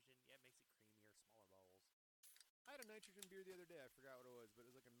 Nitrogen, yeah, it makes it creamier, smaller bubbles. I had a nitrogen beer the other day. I forgot what it was, but it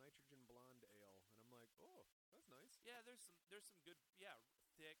was like a nitrogen blonde ale, and I'm like, oh, that's nice. Yeah, there's some good,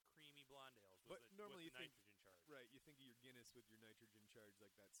 thick, creamy blonde ales. But normally with you think nitrogen charge. Right, you think of your Guinness with your nitrogen charge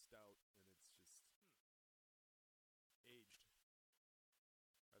like that stout, and it's just aged.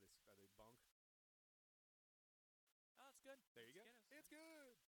 Are they bunk? Oh, it's good. There you go. Guinness. It's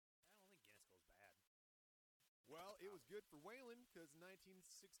good. I don't think Guinness goes bad. Well, it was good for Waylon because in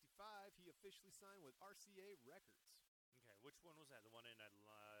 1965 he officially signed with RCA Records. Okay, which one was that? The one in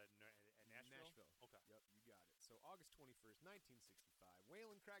Nashville? Nashville. Okay. Yep, you got it. So August 21st, 1965,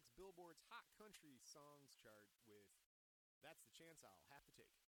 Waylon cracks Billboard's Hot Country Songs chart with "That's the Chance I'll Have to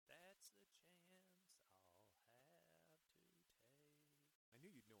Take." That's the chance I'll have to take. I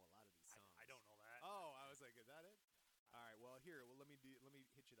knew you'd know a lot of these songs. I don't know that. Oh, I was like, is that it? All right, well, here, let me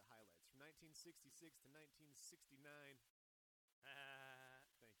hit you the highlights. From 1966 to 1969.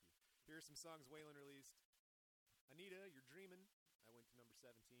 Thank you. Here are some songs Waylon released. Anita, You're Dreamin'. That went to number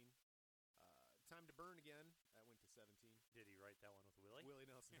 17. Time to Burn Again. That went to 17. Did he write that one with Willie? Willie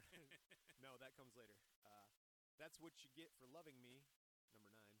Nelson. No, that comes later. That's What You Get for Loving Me.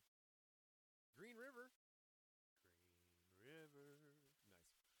 Number 9. Green River. Green River.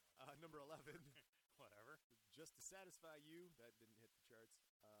 Nice. Number 11. Whatever. Just to Satisfy You. That didn't hit the charts.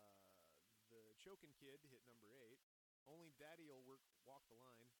 The Chokin' Kid hit number 8. Only Daddy'll Walk the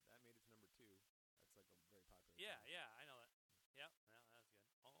Line. That made it to number 2. That's like a very popular Yeah, song. yeah, I know that. Yep, well, that's good.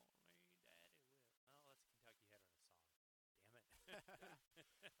 Only Daddy will. Oh, that's a Kentucky Header song. Damn it.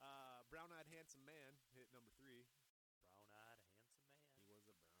 Brown-Eyed Handsome Man hit number 3. Brown-eyed handsome man. He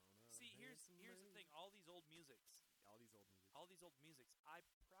was a brown-eyed See, here's the thing. All these old musics, I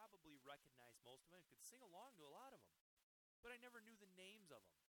probably recognize most of them. Could sing along to a lot of them, but I never knew the names of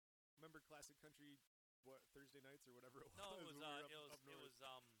them. Remember Classic Country? What, Thursday nights or whatever it was? No, it was not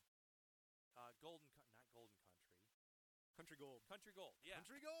Golden Country. Country Gold. Country Gold. Yeah.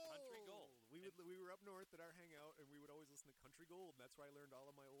 Country Gold. Country Gold. We were up north at our hangout, and we would always listen to Country Gold. And that's where I learned all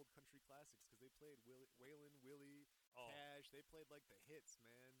of my old country classics because they played Waylon, Willie, Cash. They played like the hits,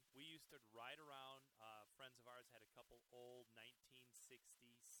 man. We used to ride around. Friends of ours had a couple old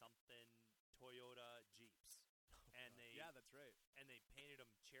 1960 something Toyota Jeeps. And yeah, that's That's right. And they painted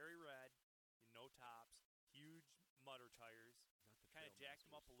them cherry red, no tops, huge mudder tires, kind of jacked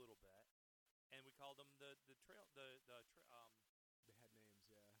them up a little bit, and we called them the trail They had names,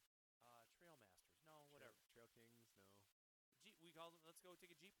 yeah. trail masters. No, whatever. Trail Kings, no. We called them. Let's go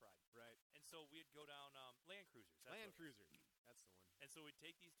take a Jeep ride. Right. And so we'd go down Land Cruisers. Land Cruiser. That's the one. And so we'd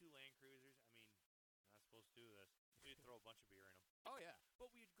take these 2 Land Cruisers. I mean, not supposed to do this. We'd throw a bunch of beer in them. Oh yeah.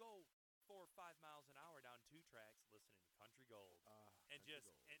 But we'd go 4 or 5 miles an hour down 2 tracks, listening to Country Gold, and Country just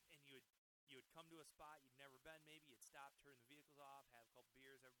Gold. and you would come to a spot you'd never been. Maybe you'd stop, turn the vehicles off, have a couple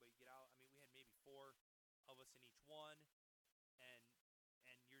beers, everybody get out. I mean, we had maybe 4 of us in each one, and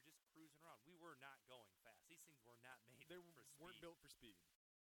you're just cruising around. We were not going fast. These things were not made. They for speed. weren't built for speed.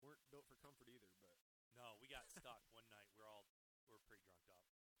 Weren't built for comfort either. But no, we got stuck one night. We were pretty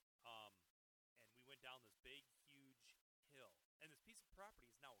drunked up, and we went down this big, huge hill. And this piece of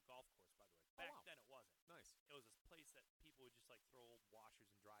property is now a golf course, by the way. Back then, it wasn't. Nice. It was this place that people would just like throw old washers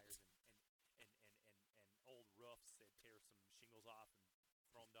and dryers and old roofs. They'd tear some shingles off and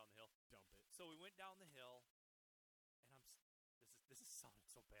throw them down the hill. Dump it. So we went down the hill, and this is sounding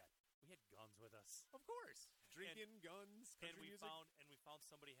so bad. We had guns with us. Of course. Drinking, guns, country music. And we found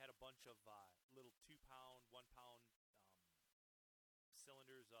somebody had a bunch of little 2-pound, 1-pound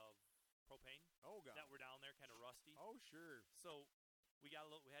cylinders of propane. Oh god. That were down there, kind of rusty. Oh sure. So we got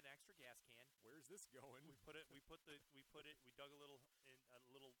we had an extra gas can. Where's this going? We dug a little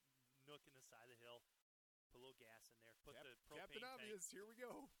nook in the side of the hill, put a little gas in there, put the propane Captain Obvious, tank, here we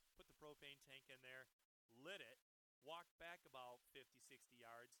go. Put the propane tank in there, lit it, walked back about 50, 60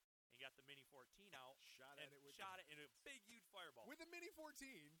 yards, and got the Mini 14 out. Shot it in a big, huge fireball. With a Mini 14?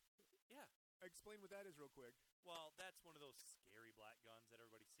 Yeah. Explain what that is real quick. Well, that's one of those scary black guns that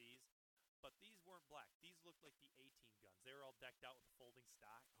everybody sees. But these weren't black. These looked like the A-Team guns. They were all decked out with the folding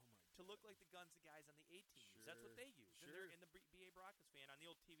stock. Oh my god. To look like the guns the guys on the A-Team use. That's what they use. Sure. And the B.A. Baracus fan on the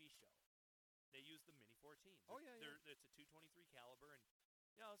old TV show, they use the Mini 14. Oh yeah, yeah. It's a 223 caliber, and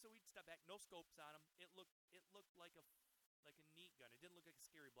so we'd step back, no scopes on them. It looked like a neat gun. It didn't look like a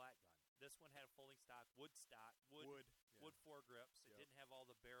scary black gun. This one had a folding stock, wood foregrips. It didn't have all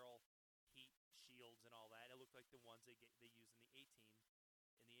the barrel heat shields and all that. It looked like the ones they used in the A-Team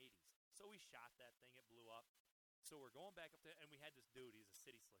in the 80s. So we shot that thing. It blew up. So we're going back up there, and we had this dude. He's a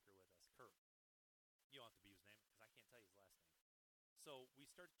city slicker with us, Kurt. You don't have to be his name because I can't tell you his last name. So we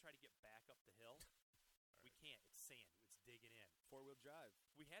start to try to get back up the hill. We can't. It's sand. It's digging in. 4-wheel drive.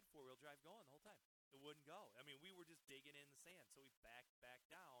 We had 4-wheel drive going the whole time. It wouldn't go. I mean, we were just digging in the sand. So we backed back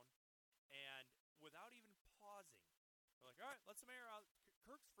down, and without even pausing, we're like, all right, let some air out.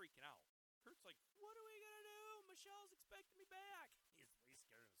 Kirk's freaking out. Kurt's like, what are we going to do? Michelle's expecting me back. He's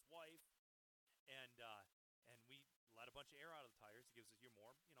scared of his wife. And we let a bunch of air out of the tires. It gives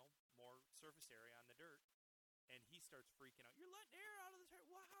us more surface area on the dirt. And he starts freaking out. You're letting air out of the tire.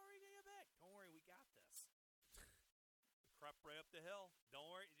 Well, how are you going to get back? Don't worry, we got this. Crept right up the hill. Don't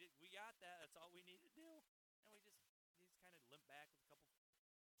worry, we got that. That's all we need to do. And we just kind of limp back with a couple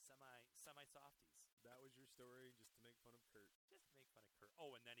semi-softies. That was your story, just to make fun of Kurt. Just to make fun of Kurt.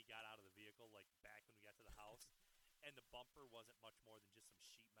 Oh, and then he got out of the vehicle, like, back when we got to the house, and the bumper wasn't much more than just some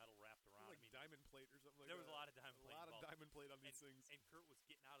sheet metal wrapped around. Like diamond plate or something like there that. There was a lot of diamond plate. A lot of diamond plate on these things. And Kurt was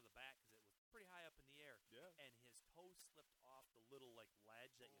getting out of the back because it was pretty high up in the air. Yeah. And his toe slipped off the little, like,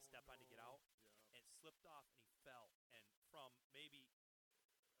 ledge that you step on to get out. Yeah. And it slipped off, and he fell. And from maybe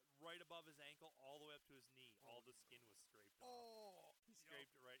right above his ankle all the way up to his knee, all the skin was scraped off. Oh! He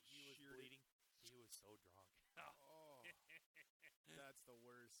scraped it right. He was bleeding. He was so drunk. Oh. That's the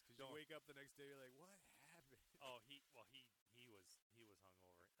worst. Because you wake up the next day, you're like, what happened? Oh, he was hungover.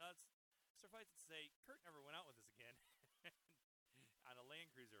 Suffice it to say, Kurt never went out with us again on a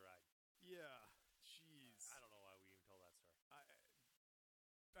Land Cruiser ride. Yeah. Jeez. I don't know why we even told that story. I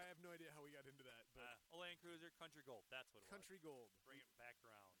have no idea how we got into that. But a Land Cruiser, Country Gold. That's what it was. Country Gold. Bring it back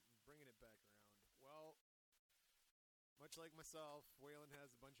around. Bringing it back around. Well, much like myself, Waylon has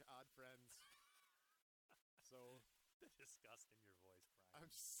a bunch of odd friends. So the disgust in your voice, Brian. I'm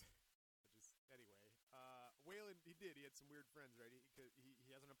just anyway. Waylon, he had some weird friends, right? He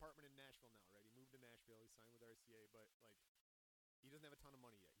has an apartment in Nashville now, right? He moved to Nashville. He signed with RCA, but like he doesn't have a ton of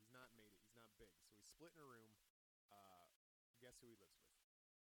money yet. He's not made it. He's not big, so he's split in a room. Guess who he lives with?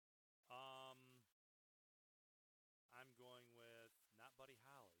 I'm going with not Buddy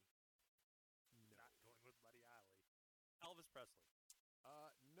Holly. No. Not going with Buddy Holly. Elvis Presley.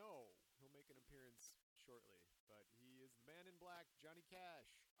 No. He'll make an appearance shortly, but he is the Man in Black, Johnny Cash.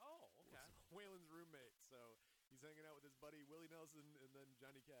 Oh, okay. Waylon's roommate, so he's hanging out with his buddy Willie Nelson and then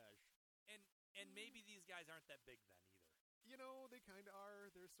Johnny Cash. And maybe these guys aren't that big then either. You know, they kind of are.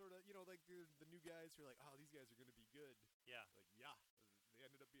 They're sort of, like the new guys who are like, oh, these guys are going to be good. Yeah. Like, yeah, they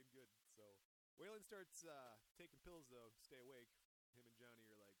ended up being good. So Waylon starts taking pills, though, to stay awake. Him and Johnny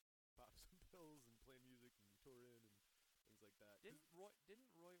are like, pop some pills and play music and tour in and things like that. Didn't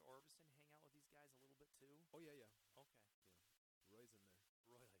Roy Orbison hang out with these guys a little bit too? Oh, yeah. Okay. Yeah. Roy's in there.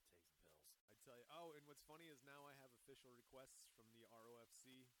 Roy like takes pills. I tell you. Oh, and what's funny is now I have official requests from the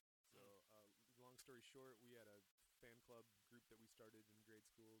ROFC. So, long story short, we had a fan club group that we started in grade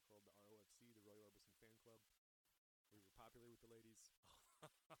school called the ROFC, the Roy Orbison Fan Club. We were popular with the ladies.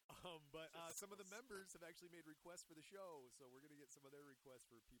 But some of the members have actually made requests for the show, so we're going to get some of their requests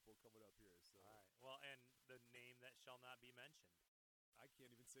for people coming up here. So. All right. Well, and the name that shall not be mentioned. I can't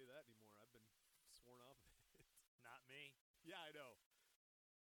even say that anymore. I've been sworn off of it. Not me. Yeah, I know.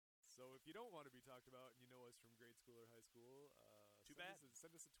 So if you don't want to be talked about and you know us from grade school or high school,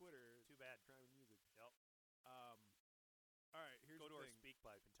 send us a Twitter. Too bad. Crime and Music. Yep. All right, here's Go the to thing. our speak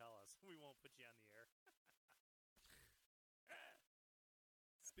pipe and tell us. We won't put you on the air.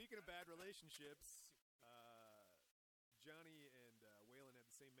 Speaking of bad relationships, Johnny and Waylon had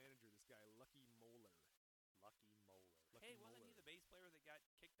the same manager, this guy, Lucky Moeller. Hey, wasn't he the bass player that got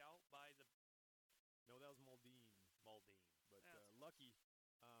kicked out by the... No, that was Muldean. But Yeah. Lucky,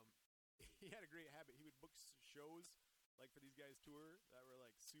 he had a great habit. He would book shows, like for these guys' tour, that were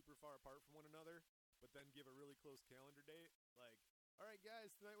like super far apart from one another, but then give a really close calendar date. Like, all right,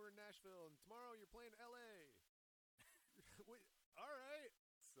 guys, tonight we're in Nashville, and tomorrow you're playing L.A. Wait, all right.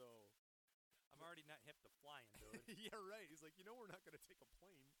 So... I'm already not hip to flying, dude. Yeah, right. He's like, we're not going to take a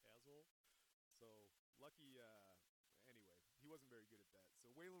plane, asshole. So, Lucky, anyway, he wasn't very good at that. So,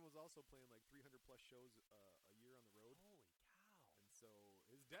 Waylon was also playing like 300-plus shows a year on the road. Holy cow. And so,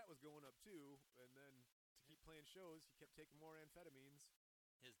 his debt was going up, too. And then, to keep playing shows, he kept taking more amphetamines.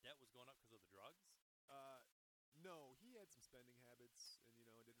 His debt was going up because of the drugs? No, he had some spending habits and,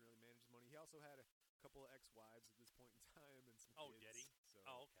 didn't really manage his money. He also had a couple of ex-wives at this point in time and some kids. Oh, did he? So,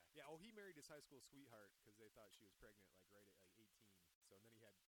 oh, okay. Yeah, he married his high school sweetheart because they thought she was pregnant, like, right at, like, 18. So, and then he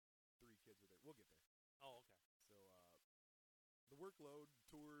had 3 kids with her. We'll get there. Oh, okay. So, the workload,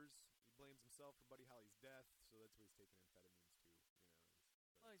 tours, he blames himself for Buddy Holly's death, so that's why he's taking amphetamines, too,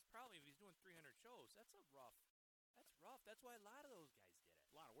 Well, he's probably, if he's doing 300 shows, that's rough. That's why a lot of those guys did it.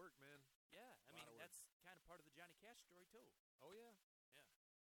 A lot of work, man. Yeah, I mean, that's kind of part of the Johnny Cash story, too. Oh, yeah. Yeah.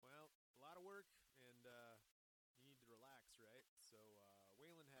 Well, a lot of work, and you need to relax, right? So,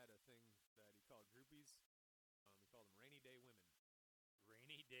 Waylon had a thing that he called groupies. He called them rainy day women.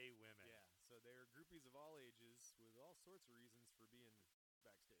 Rainy day women. Yeah, so they're groupies of all ages with all sorts of reasons for being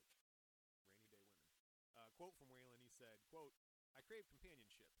backstage. Rainy day women. Quote from Waylon, he said, quote, "I crave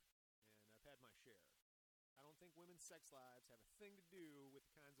companionship, and I've had my share. I don't think women's sex lives have a thing to do with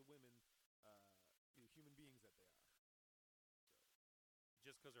the kinds of women, human beings that they are."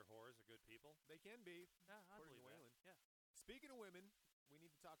 Just because they're whores are good people? They can be, Yeah, I according to believe Waylon. that. Yeah. Speaking of women, we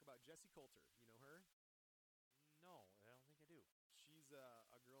need to talk about Jessie Coulter. You know her? No, I don't think I do. She's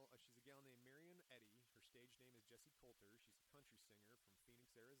a girl. She's a gal named Marion Eddy. Her stage name is Jessie Coulter. She's a country singer from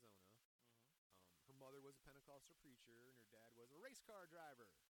Phoenix, Arizona. Mm-hmm. Her mother was a Pentecostal preacher, and her dad was a race car driver.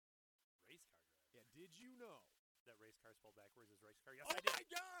 Race car driver? Yeah, did you know? That race car spelled backwards is race car? Yes, Oh I did. my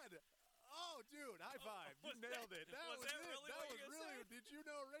God! Oh, dude, high five! You nailed it. That was it. Really That what was you really. said? Did you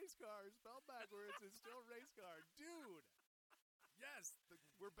know race car spelled backwards is still race car, dude? Yes,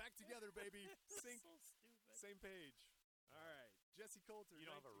 we're back together, baby. Sync, So stupid. same page. All right, Jessie Coulter. You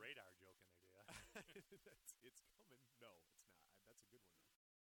don't have a radar joke in there, do you? It's coming. No, it's not. That's a good one, though.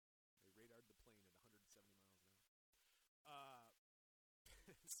 They radared the plane at 170 miles an hour.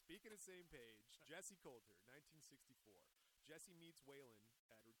 Speaking of same page, Jessie Coulter, 1964. Jessie meets Waylon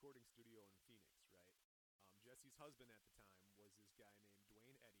at a recording studio in Phoenix, right? Jessie's husband at the time was this guy named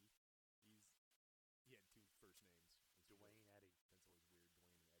Dwayne Eddy. He had 2 first names. Dwayne Eddy. That's always weird, Dwayne and Eddie.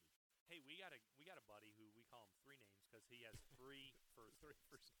 Hey, we got a buddy who we call him 3 names because he has 3 first 3 names.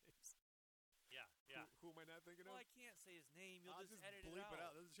 first names. Yeah, yeah. Who am I not thinking Well, of? I can't say his name. You'll I'll just just edit bleep it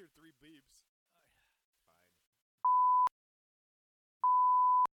out. Let's just hear 3 beeps. Fine.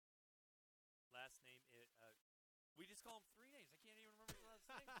 Last name is. We just call him 3 names. I can't even remember his last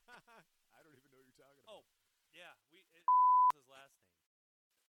name. I don't even know what you're talking about. Oh, yeah. Is his last name,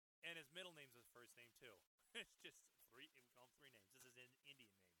 and his middle name's his first name too. It's just 3. We call him 3 names. This is an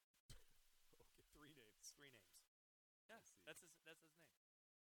Indian name. Okay, 3 names. 3 names. Yeah, I see. that's his name.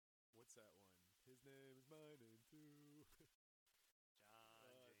 What's that one? His name is my name too. John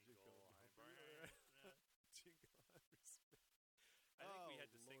Jingle Jingle. all I'm right. Brian. Jingle all respect. I think we Oh, had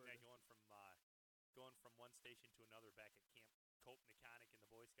to sing that Lord. going from one station to another back at Camp Cope Mechanic in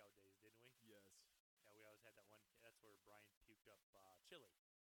the Boy Scout days, didn't we? Yes. Yeah, we always always had that one. That's where Brian puked up chili.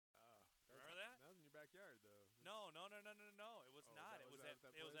 Remember that? That was in your backyard, though. No. It was not. That It was was at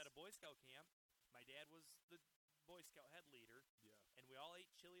that it was at a place? Boy Scout camp. My dad was the Boy Scout head leader, Yeah. and we all ate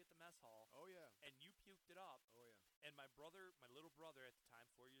chili at the mess hall. Oh, yeah. And you puked it up. Oh, yeah. And my little brother at the time,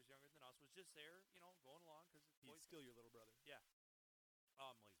 4 years younger than us, was just there, going along because He's still your little brother. Yeah.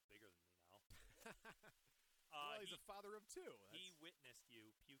 Well, he's bigger than me now. Well, he's a father of two. He witnessed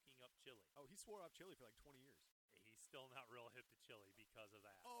you puking up chili. Oh, he swore off chili for like 20 years. He's still not real hip to chili because of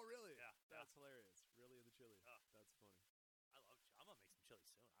that. Oh, really? Yeah. That's hilarious. Really into chili. That's funny. I love chili. I'm going to make some chili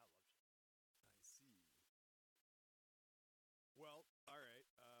soon. I love chili. I see. Well, all right.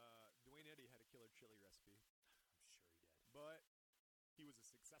 Dwayne Eddy had a killer chili recipe. I'm sure he did. But he was a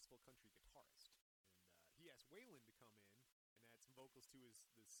successful country guitarist. And he asked Waylon to come in and add some vocals to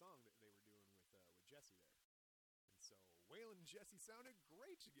this song that they were doing with Jesse there. And so Waylon and Jesse sounded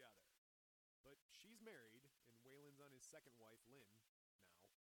great together. But she's married, and Waylon's on his second wife, Lynn, now.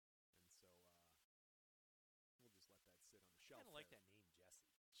 And so we'll just let that sit on the I shelf. kind of like that name, Jesse.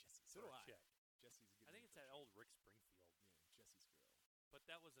 Jesse. So do I. Chick. Jesse's a good I think name it's for a that chick. old Rick Springfield. Yeah, Jesse's girl. But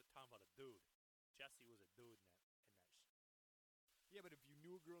that was a talking about a dude. Jesse was a dude in that. Yeah, but if you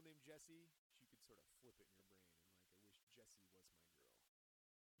knew a girl named Jessie, you could sort of flip it in your brain and I wish Jessie was my girl.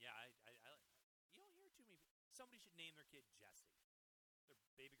 Yeah, you don't hear too many. Somebody should name their kid Jessie. Their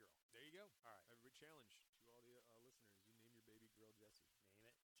baby girl. There you go. All right. A challenge to all the listeners. You name your baby girl Jessie.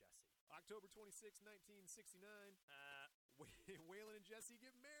 Name it Jessie. October 26, 1969. Waylon and Jesse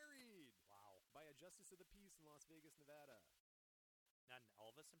get married. Wow. By a justice of the peace in Las Vegas, Nevada. Not an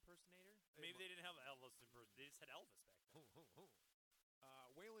Elvis impersonator? Maybe they didn't have an Elvis impersonator. They just had Elvis back then.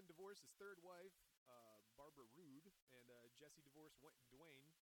 Waylon divorced his third wife, Barbara Roode, and Jesse divorced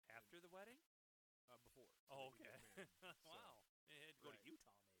Dwayne. After the wedding? Before. Oh, okay. So, Wow. They had to go to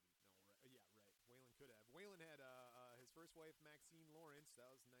Utah, maybe. No, right. Yeah, right. Waylon could have. Waylon had his first wife, Maxine Lawrence. That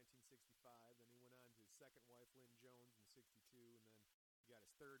was in 1965. Then he went on to his second wife, Lynn Jones, in 62. And then he got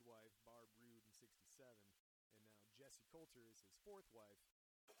his third wife, Barb Roode, in 67. And now Jessie Coulter is his fourth wife.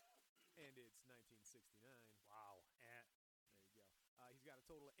 And it's 1969. Wow. There you go. He's got a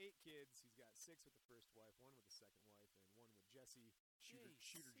total of 8 kids. He's got 6 with the first wife, 1 with the second wife, and 1 with Jesse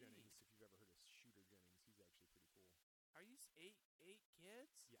Shooter Jennings. If you've ever heard of Shooter Jennings, he's actually pretty cool. Are you 8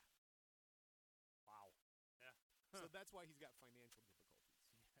 kids? Yeah. Wow. Yeah. So that's why he's got financial difficulties.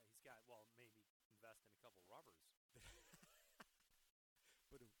 Yeah, he's got, maybe invest in a couple rubbers.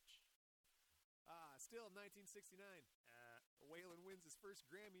 Still in 1969, Waylon wins his first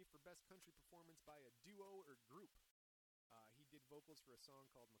Grammy for Best Country Performance by a duo or group. He did vocals for a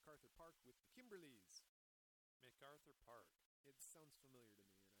song called MacArthur Park with the Kimberleys. MacArthur Park. It sounds familiar to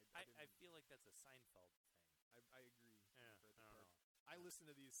me, and I feel like that's a Seinfeld thing. I agree. Yeah, I don't know. I listen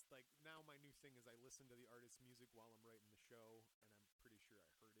to these, now my new thing is I listen to the artist's music while I'm writing the show, and I'm pretty sure I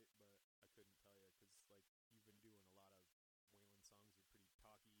heard it, but I couldn't tell you, because, you've been doing a lot of Waylon songs that are pretty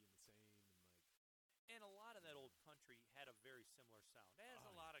talky and the same, and a lot of that old country had a very similar sound, as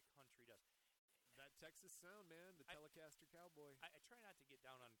a lot of country does. That Texas sound, man, the Telecaster Cowboy. I try not to get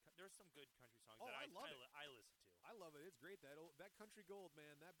down on. There's some good country songs that I love it. I listen to. I love it. It's great. That country gold,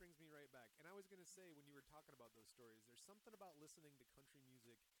 man, that brings me right back. And I was going to say, when you were talking about those stories, there's something about listening to country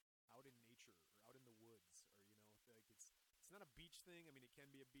music out in nature or out in the woods, or it's not a beach thing. I mean, it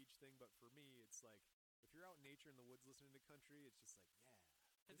can be a beach thing, but for me, it's if you're out in nature in the woods listening to country, it's just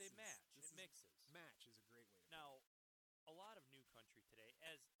and they match. It mixes. Match is a great way to now. A lot of new country today,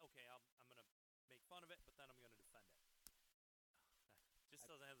 I'm going to make fun of it, but then I'm going to defend it. Just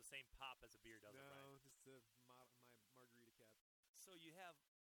doesn't have the same pop as a beer, does it? No, right? just my margarita cap. So you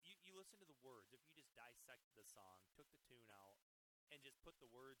listen to the words. If you just dissected the song, took the tune out, and just put the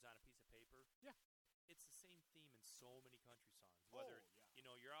words on a piece of paper, it's the same theme in so many country songs. Whether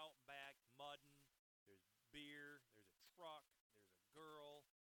you're out back mudding, there's beer, there's a truck, there's a girl,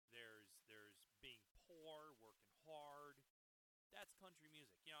 there's being poor, working hard. That's country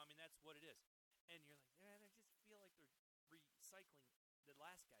music. That's what it is. And you're like, man, I just feel like they're recycling the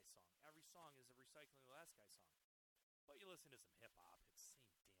last guy's song. Every song is a recycling of the last guy's song. But you listen to some hip-hop, it's the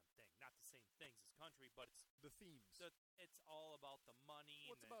same damn thing. Not the same things as country, but it's the themes. It's all about the money.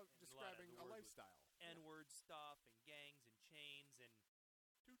 Well, it's about describing a lifestyle. N-word stuff and gangs and chains and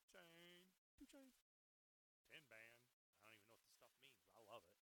two-chain. Tin band. I don't even know what the stuff means, but I love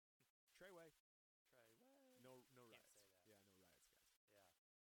it. Treyway. No Can't riots. say that. Yeah, no riots, guys. Yeah.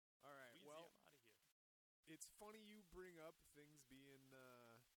 All right, I'm out of here. It's funny you bring up things being...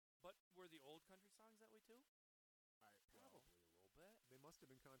 But were the old country songs that way too? Probably a little bit. They must have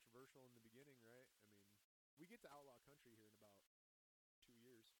been controversial in the beginning, right? I mean, we get to outlaw country here in about 2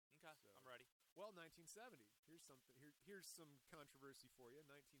 years. Okay, so. I'm ready. Well, 1970. Here's something. Here's some controversy for you.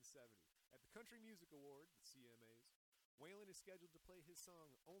 1970. At the Country Music Awards, the CMAs, Waylon is scheduled to play his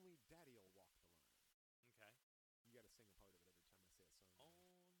song "Only Daddy'll Walk the Line." Okay. You got to sing a part of it every time I say a song.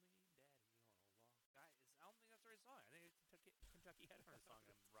 Only Daddy on a walk. I don't think that's the right song. I think it's Kentucky Headhunter song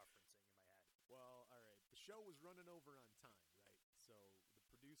I'm referencing in my head. Well, all right. The show was running over on time, right? So the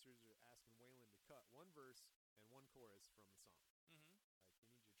producers are asking Waylon to cut one verse and one chorus from the song. Mm-hmm. Like,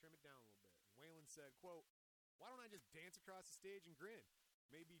 we need you to trim it down a little bit. And Waylon said, quote, "Why don't I just dance across the stage and grin?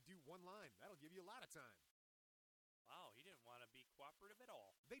 Maybe do one line. That'll give you a lot of time." Wow, he didn't want to be cooperative at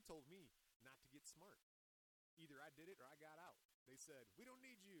all. They told me not to get smart. Either I did it or I got out. They said, "We don't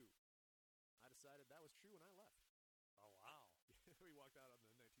need you." I decided that was true and I left. Oh, wow. We walked out on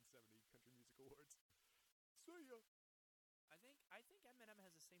the 1970 Country Music Awards. See ya. I think Eminem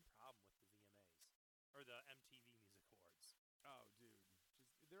has the same problem with the VMAs. Or the MTV Music Awards. Oh, dude.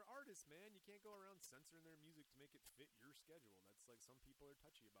 They're artists, man. You can't go around censoring their music to make it fit your schedule. That's like some people are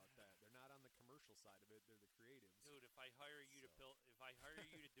touchy about that. They're not on the commercial side of it. They're the creatives. Dude, if I hire you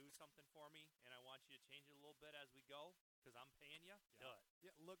to do something for me and I want you to change it a little bit as we go because I'm paying you, do it.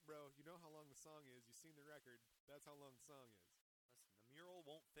 Yeah, look, bro, you know how long the song is. You've seen the record. That's how long the song is. Listen, the mural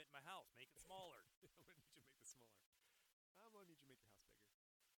won't fit my house. Make it smaller. I'm going to need you to make it smaller. I'm going to need you to make your house bigger.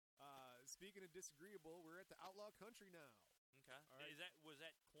 Speaking of disagreeable, we're at the Outlaw Country now. Okay. Right. Was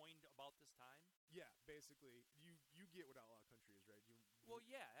that coined about this time? Yeah, basically. You get what Outlaw Country is, right?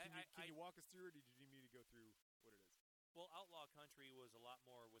 Yeah. Can you walk us through it, or did you need me to go through what it is? Well, Outlaw Country was a lot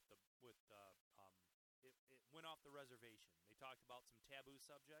more it went off the reservation. They talked about some taboo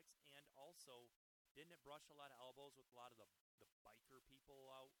subjects, and also, didn't it brush a lot of elbows with a lot of the biker people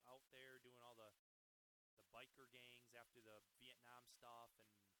out there doing all the biker gangs after the Vietnam stuff and.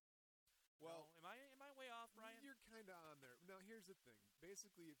 Well, no, am I way off, Ryan? You're kind of on there. Now, here's the thing.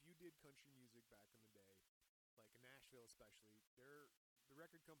 Basically, if you did country music back in the day, like in Nashville especially, the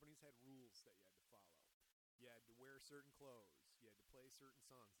record companies had rules that you had to follow. You had to wear certain clothes. You had to play certain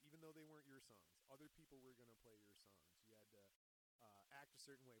songs, even though they weren't your songs. Other people were going to play your songs. You had to act a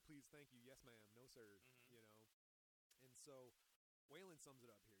certain way. Please, thank you, yes, ma'am, no, sir, you know. And so Waylon sums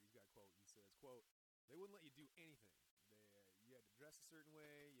it up here. He's got a quote. He says, quote, "They wouldn't let you do anything. You had to dress a certain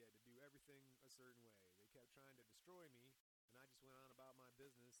way. You had to do everything a certain way. They kept trying to destroy me, and I just went on about my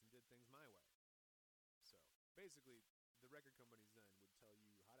business and did things my way." So, basically, the record companies then would tell you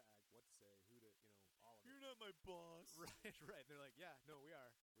how to act, what to say, who to, all of it. You're not my boss. Right. They're like, yeah, no, we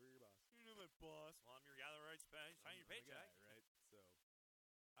are. We're your boss. You're not my boss. Well, I'm your guy that writes sign your paycheck. Guy, right? So,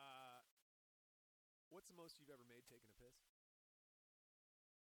 what's the most you've ever made taking a piss?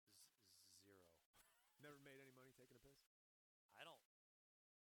 Zero. Never made any money taking a piss? I don't.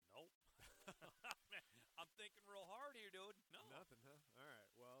 Nope. I'm thinking real hard here, dude. No. Nothing, huh? All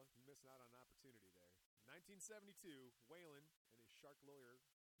right. Well, you missed out on an opportunity there. 1972, Waylon and his shark lawyer,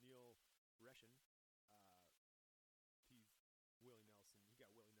 Neil Reshin, he's Willie Nelson. He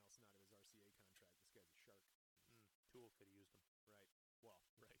got Willie Nelson out of his RCA contract. This guy's a shark. Tool could have used him. Right. Well,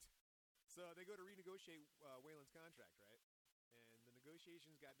 right. So they go to renegotiate Waylon's contract, right? And the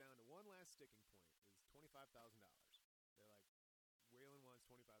negotiations got down to one last sticking point. It was $25,000. They're like, Waylon wants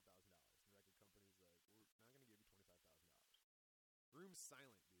 $25,000. The record company's like, we're not going to give you $25,000. Room's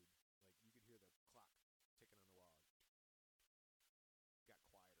silent, dude. Like, you could hear the clock ticking on the wall. Got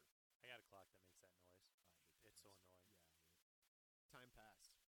quieter. I got a clock that makes that noise. It's so annoying. Yeah. Time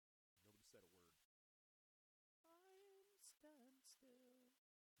passed. Nobody said a word. I'm stand still. And then, I'm not looking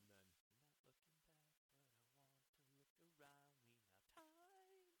back, but I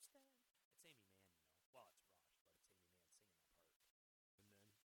want to look around me now. Time stand. It's Amy Mann, Well, it's Rush, but it's Amy Mann singing that part.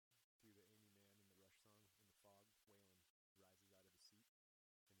 And then, through the Amy Mann and the Rush song, in the fog, Waylon rises out of his seat, and he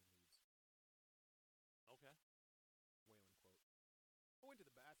leaves. Okay. Waylon quote. "I went to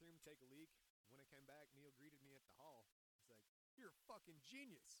the bathroom to take a leak. When I came back, Neil greeted me at the hall. He's like, 'You're a fucking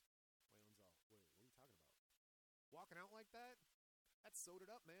genius.' Waylon's all, 'Wait, what are you talking about? Walking out like that? That's sewed it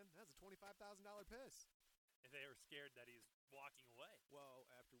up, man. That's a $25,000 piss.' And they were scared that he's walking away. Well,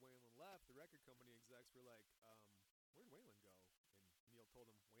 after Waylon left, the record company execs were like, where'd Waylon go? And Neil told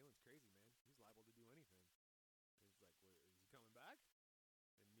him, Waylon's crazy, man. He's liable to do anything. And he's like, is he coming back?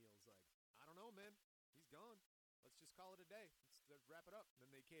 And Neil's like, I don't know, man. He's gone. Let's just call it a day. Let's wrap it up. And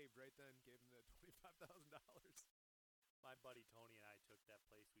then they caved right then, gave him the $25,000. My buddy Tony and I took that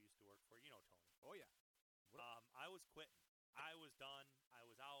place we used to work for. You know Tony. Oh, yeah. I was quitting. I was done. I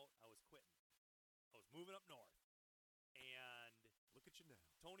was out. I was quitting. I was moving up north. And look at you now.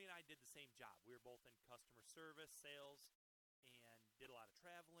 Tony and I did the same job. We were both in customer service, sales, and did a lot of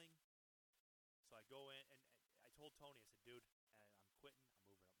traveling. So I go in, and I told Tony, I said, dude, I'm quitting. I'm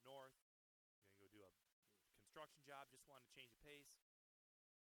moving up north. construction job, just wanted to change the pace.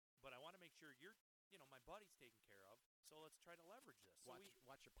 But I want to make sure my buddy's taken care of. So let's try to leverage this. So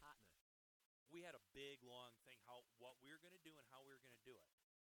watch your partner. We had a big, long thing, what we were going to do and how we were going to do it.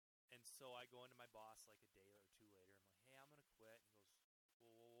 And so I go into my boss like a day or two later. I'm like, hey, I'm going to quit. And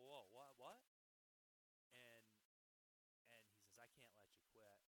he goes, whoa, what? And he says, I can't let you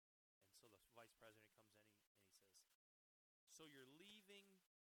quit. And so the vice president comes in and he says, so you're leaving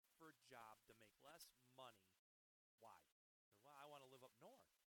for a job to make less money. Why? Well, I want to live up north.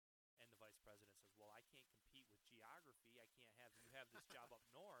 And the vice president says, well, I can't compete with geography. I can't have you have this job up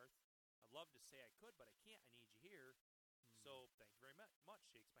north. I'd love to say I could, but I can't. I need you here. So thank you very much.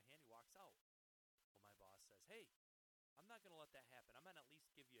 Shakes my hand. He walks out. Well, my boss says, hey, I'm not going to let that happen. I'm going to at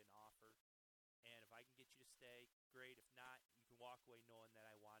least give you an offer. And if I can get you to stay, great. If not, you can walk away knowing that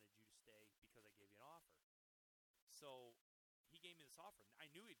I wanted you to stay because I gave you an offer. So he gave me this offer. I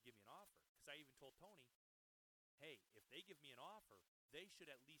knew he'd give me an offer because I even told Tony, hey, if they give me an offer, they should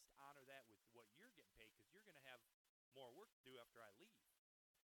at least honor that with what you're getting paid because you're going to have more work to do after I leave.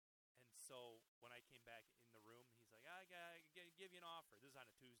 And so when I came back in the room, he's like, I got to give you an offer. This is on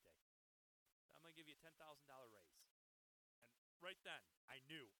a Tuesday. I'm going to give you a $10,000 raise. And right then, I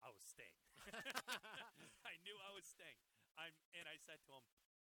knew I was staying. I knew I was staying. And I said to him,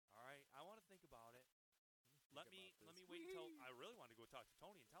 all right, I want to think about it. Let me wait until I really want to go talk to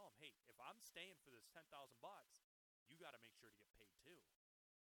Tony and tell him, hey, if I'm staying for this $10,000, you got to make sure to get paid too,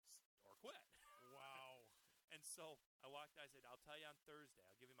 or quit. Wow. And so I walked out. I said, I'll tell you on Thursday.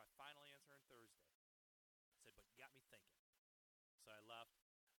 I'll give you my final answer on Thursday. I said, but you got me thinking. So I left.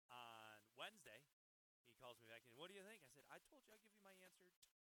 On Wednesday, he calls me back and, what do you think? I said, I told you I'll give you my answer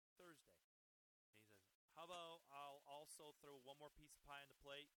Thursday. And he says, how about I'll also throw one more piece of pie on the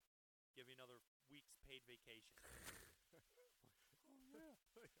plate, give you another week's paid vacation.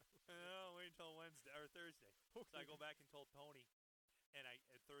 No, wait until Wednesday or Thursday. So I go back and told Tony, and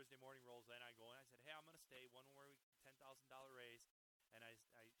Thursday morning rolls in. I go in. I said, hey, I'm going to stay one more week, $10,000 raise. And I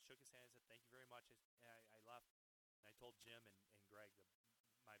shook his hand and said, thank you very much. And I left. And I told Jim and Greg,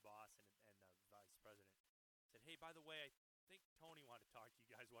 my boss and the vice president, said, hey, by the way, I think Tony wanted to talk to you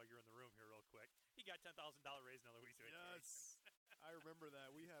guys while you're in the room here real quick. He got $10,000 raise another week's vacation. Yes. I remember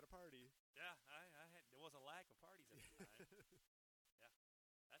that. We had a party. Yeah, there wasn't a lack of parties at the time. Yeah.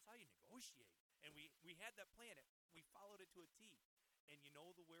 That's how you negotiate. And we had that plan. We followed it to a T. And you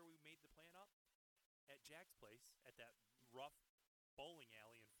know where we made the plan up? At Jack's place, at that rough bowling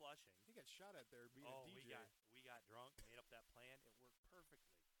alley in Flushing. He got shot at there being a DJ. We got drunk, made up that plan. It worked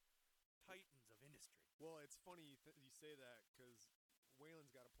perfectly. Titans of industry. Well, it's funny you say that because Waylon's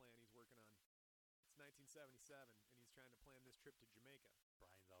got a plan he's working on. It's 1977, and he's trying to plan this trip to Jamaica.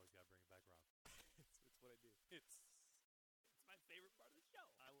 Brian's always got to bring it back around. It's what I do. It's my favorite part of the show.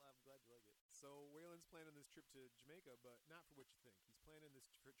 I'm glad you like it. So Waylon's planning this trip to Jamaica, but not for what you think. He's planning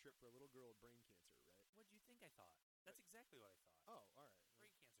this trip for a little girl with brain cancer, right? What do you think I thought? That's exactly what I thought. Oh, all right.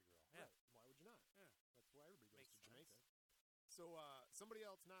 Brain cancer girl. Yeah. Right. Why would you not? Yeah. That's why everybody goes Makes to Jamaica. sense. So somebody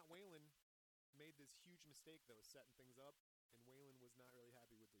else, not Waylon, made this huge mistake that was setting things up, and Waylon was not really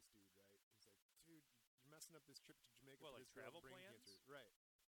happy with this dude, right? He's like, dude, you're messing up this trip to Jamaica Well, for like this girl travel with brain plans? cancer. Right.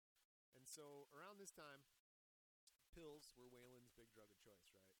 And so around this time, pills were Waylon's big drug of choice,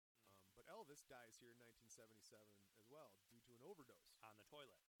 right? But Elvis dies here in 1977 as well due to an overdose. On the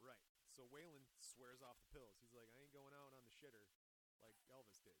toilet. Right. So Waylon swears off the pills. He's like, I ain't going out on the shitter like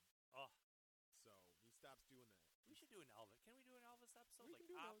Elvis did. Oh. So he stops doing that. We should do an Elvis. Can we do an Elvis episode? We like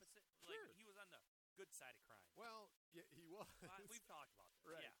can do those. opposite? Sure. Like he was on the good side of crime. Well, yeah, he was. We've talked about this.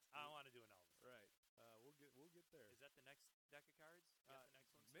 Right. Yeah, I want to do an Elvis. Right. We'll get there. Is that the next deck of cards? The next one?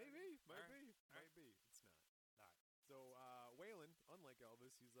 Maybe. Might All right. be. All right. Might be. It's not. All right. So Waylon, unlike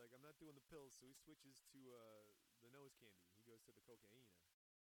Elvis, he's like, I'm not doing the pills, so he switches to the nose candy. He goes to the cocaine.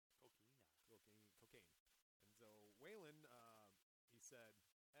 Cocaine. And so Waylon, he said,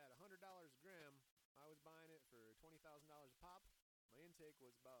 at $100 a gram, I was buying it for $20,000 a pop. My intake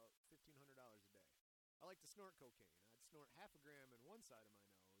was about $1,500 a day. I like to snort cocaine. I'd snort half a gram in one side of my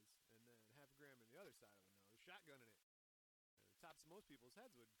nose, and then half a gram in the other side of the nose, shotgunning it. And the tops of most people's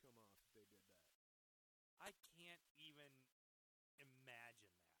heads would come off if they did that. I can't even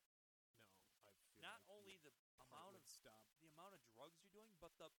imagine that. No, I feel Not like only the amount of drugs you're doing,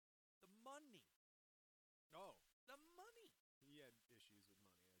 but the money. Oh, The money. he had issues with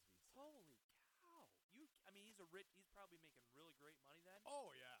money, as we said. Holy cow! He's probably making really great money then. Oh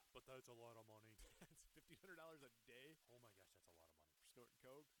yeah, But that's a lot of money. that's $1,500 a day Oh my gosh, that's a lot of money. for snorting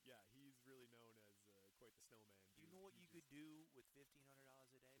coke. Yeah, he's really known as quite the snowman. Do you dude. know what He you could do with $1,500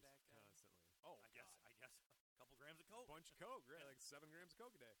 a day just back then? constantly. Oh, I guess a couple grams of coke. bunch of coke, right? Like 7 grams of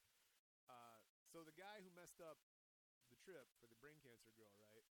coke a day. So the guy who messed up the trip for the brain cancer girl,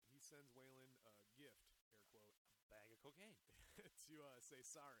 right? He sends Waylon a gift, air quote, Bag of cocaine. to say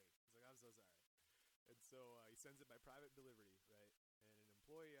sorry. He's like, I'm so sorry. And so he sends it by private delivery, right? And an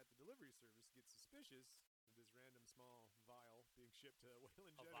employee at the delivery service gets suspicious of this random small vial being shipped to Waylon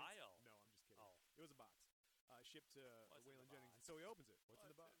Jennings. A vial? No, I'm just kidding. Oh. It was a box. Shipped to What's in Waylon the Jennings. box? So he opens it. What's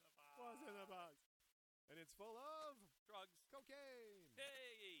in the box? in the box? What's in the box? And it's full of Drugs. cocaine.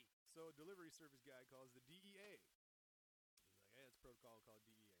 Hey! So a delivery service guy calls the DEA. He's like, hey, it's a protocol called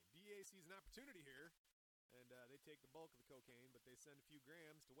DEA. DEA sees an opportunity here, and they take the bulk of the cocaine, but they send a few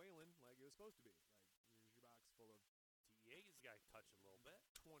grams to Waylon like it was supposed to be. Like, here's your box full of DEA's got to touch a little bit.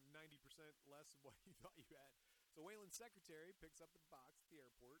 90% less of what you thought you had. So Waylon's secretary picks up the box at the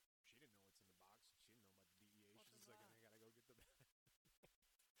airport. She didn't know what's in the box. She didn't know about the DEA. What's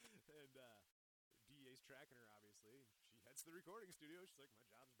She's in like, that? I gotta go get the and DEA's tracking her, obviously. She heads to the recording studio. She's like, my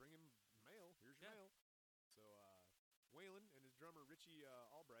job's bringing mail. Here's your mail. So Waylon and his drummer, Richie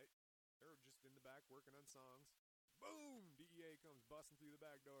Albright, they're just in the back working on songs. Boom! DEA comes busting through the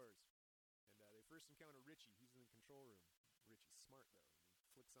back doors. And they first encounter Richie. He's in the control room. Richie's smart, though. He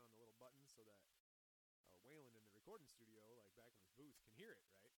flicks on the little button so that Waylon in the recording studio, like back in his booth, can hear it,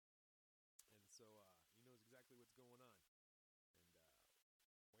 right? And so he knows exactly what's going on.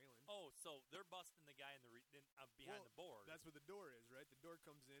 And Waylon... Oh, so they're busting the guy in the behind the board. That's where the door is, right? The door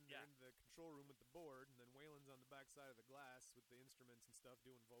comes in, they're in the control room with the board, and then Waylon's on the back side of the glass with the instruments and stuff,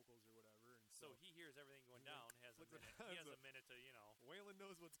 doing vocals or whatever. And so he hears everything going down, has a flicks it minute. on, He has so a minute to, Waylon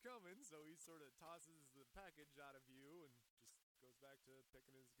knows what's coming, so he sort of tosses the package out of view and just goes back to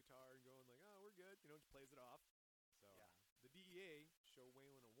picking his guitar and going like, oh, we're good, just plays it off. So the DEA show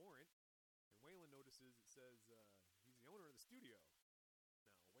Waylon a warrant, and Waylon notices it says he's the owner of the studio.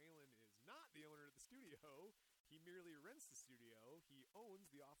 Now, Waylon is not the owner of the studio. He merely rents the studio. He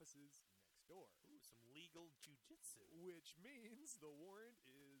owns the offices next door. Ooh, some legal jujitsu. Which means the warrant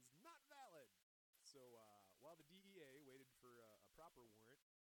is not valid. So while the DEA waited for a proper warrant,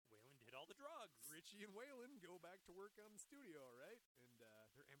 Waylon did all the drugs. Richie and Waylon go back to work on the studio, right? And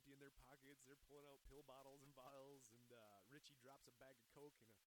they're emptying their pockets. They're pulling out pill bottles and vials. And Richie drops a bag of Coke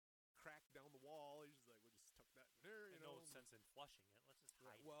in a crack down the wall. He's just like, we'll just tuck that in there, No sense in flushing it. Let's just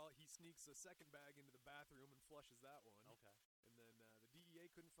hide it. Well, he sneaks a second bag into the bathroom and flushes that one. Okay. And then the DEA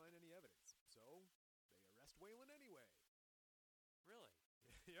couldn't find any evidence. So they arrest Waylon anyway. Really?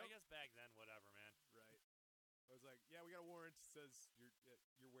 Yep. I guess back then, whatever, man. Right. I was like, yeah, we got a warrant. It says you're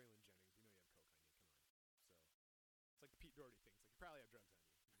Waylon Jennings. We know you have Coke on you. Come on. So it's like the Pete Doherty thing. It's like, you probably have drugs on you.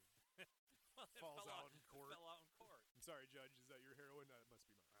 Well, Falls out in court. Fell out in court. I'm sorry, Judge. Is that your heroin? It must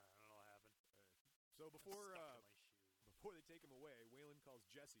be mine. I don't know what happened. So before Stuck in my shoe. before they take him away, Waylon calls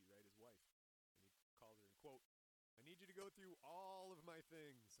Jessie, right, his wife. And he calls her and, quote, I need you to go through all of my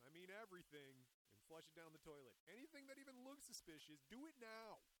things. I mean everything. And flush it down the toilet. Anything that even looks suspicious, do it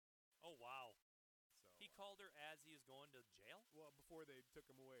now. Oh, wow. So He called her as he is going to jail? well, before they took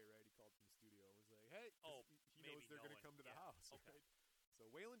him away, right, he called from the studio and was like, hey, 'cause Oh, he knows maybe they're going to knowing. come to the Yeah, house, okay. right? So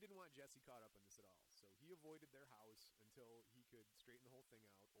Waylon didn't want Jessie caught up in this at all. So he avoided their house until he could straighten the whole thing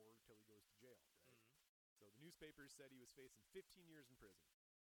out or until he goes to jail, right? Mm-hmm. So the newspapers said he was facing 15 years in prison.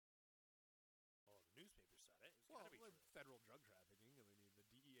 Oh, the newspaper said it. It's Well, got to be like true. federal drug trafficking. I mean, the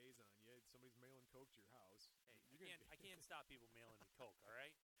DEA's on you. Somebody's mailing Coke to your house. Hey, You're gonna I can't stop people mailing me Coke, all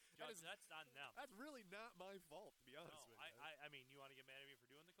right? That Judge, is- that's on them. That's really not my fault, to be honest No, with you. I mean, you want to get mad at me for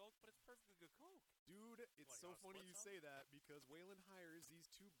doing the Coke, but it's perfectly good Coke. Dude, it's What, you so wanna funny split you some? say that because Waylon hires these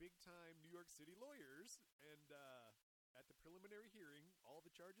two big-time New York City lawyers, and at the preliminary hearing, all the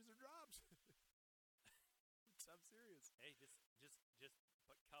charges are dropped. I'm serious. Hey, just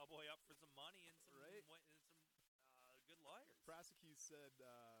put Cowboy up for some money and some Right. and some good lawyers. Prosecutors said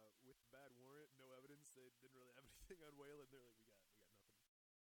with the bad warrant, no evidence. They didn't really have anything on Waylon. They're like, we got nothing.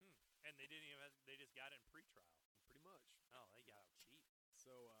 And they didn't even. They just got it in pretrial. Pretty much. Oh, they got out cheap.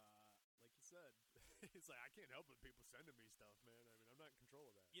 So, like you said, it's like I can't help it. People sending me stuff, man. I mean, I'm not in control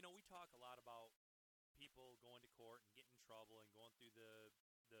of that. You know, we talk a lot about people going to court and getting in trouble and going through the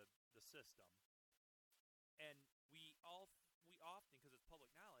system, and we often, because it's public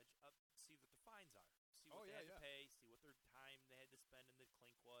knowledge, see what the fines are, see what they had to pay, see what their time they had to spend in the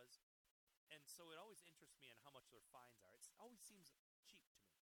clink was, and so it always interests me on how much their fines are. It always seems cheap to me,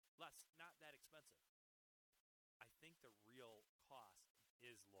 not that expensive. I think the real cost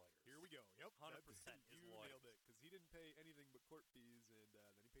is lawyers. Here we go. Yep, 100% is you lawyers. nailed it because he didn't pay anything but court fees, and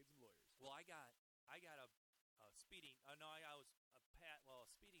then he paid some lawyers. Well, I got a speeding. No, I was a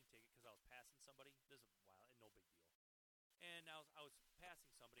speeding ticket because I was passing somebody. This is no big deal. and I was passing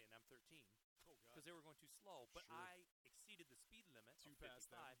somebody in M13 Oh, God. because they were going too slow, but Sure. I exceeded the speed limit To of pass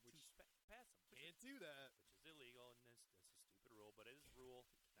 55 them, to which pass them, Can't do that. which is illegal, and that's a stupid rule, but it is a rule.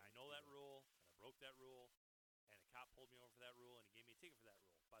 And I know that rule, and I broke that rule, and a cop pulled me over for that rule, and he gave me a ticket for that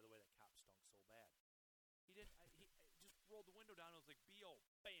rule. By the way, that cop stunk so bad. He didn't. He just rolled the window down and was like, "B.O.,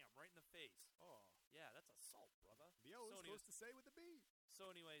 bam, right in the face." Oh. Yeah, that's assault, brother. B.O. is So supposed to say with the B. So,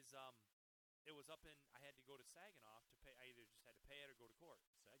 anyways, it was up in. I had to go to Saginaw to pay. I either just had to pay it or go to court.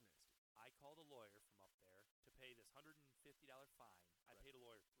 Sagnasty. I called a lawyer from up there to pay this $150 fine. I Right. paid a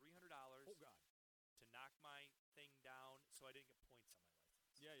lawyer $300 Oh, God. to knock my thing down, so I didn't get points on my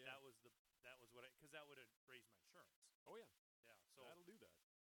license. Yeah, yeah. That was what because that would have raised my insurance. Oh, yeah. Yeah, so That'll do that.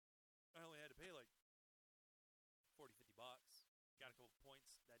 I only had to pay like $40-$50. Got a couple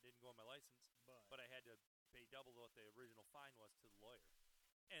points that didn't go on my license, but I had to pay double what the original fine was to the lawyer,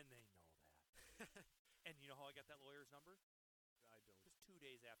 and they know that. And you know how I got that lawyer's number? I don't. Just 2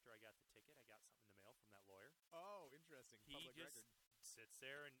 days after I got the ticket, I got something in the mail from that lawyer. Oh, interesting. He Public just record. sits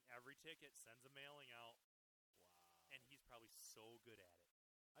there and every ticket sends a mailing out, Wow. and he's probably so good at it.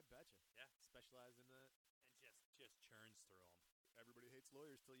 I betcha. Yeah. Specialize in that. And just churns through them. Everybody hates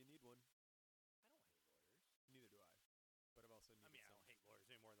lawyers till you need one. I don't hate lawyers. Neither do I. But I've also needed I mean, I some. don't hate lawyers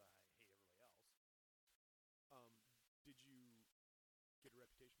any more than I hate everybody else. Did you get a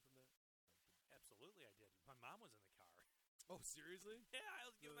reputation from that? Absolutely, I did. My mom was in the car. Oh, seriously? Yeah, I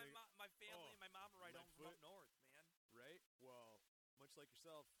was giving Like, my family and my mom a ride home from up Lightfoot? north, man. Right? Well, much like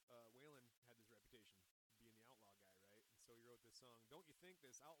yourself, Waylon had this reputation being the outlaw guy, right? And so he wrote this song, Don't You Think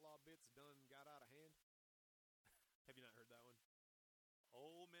This Outlaw Bit's Done Got Out of Hand? Have you not heard that one?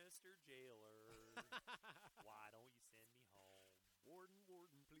 Oh, Mr. Jailer, why don't you send me home? Warden,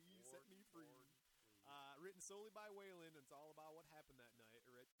 please set me free. Warden, please. Written solely by Waylon. It's all about what happened that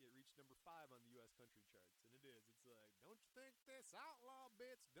night. It reached number 5 on the U.S. country charts, and it is. It's like, don't you think this outlaw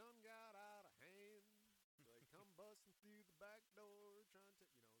bit's done got out of hand? Like, come busting through the back door, trying to,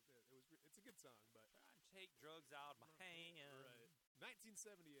 it's a good song, but Trying to take drugs out of my hand. right.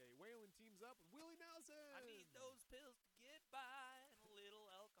 1978, Waylon teams up with Willie Nelson. I need those pills to get by and a little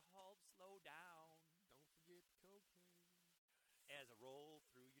alcohol to slow down Don't forget the cocaine. as I roll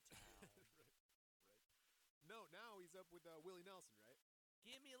through your town. Right. No, now he's up with Willie Nelson, right?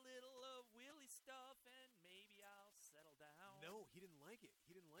 Give me a little of Willie stuff and maybe I'll settle down. No, he didn't like it.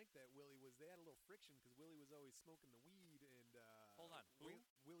 He didn't like that they had a little friction because Willie was always smoking the weed and Hold on, who?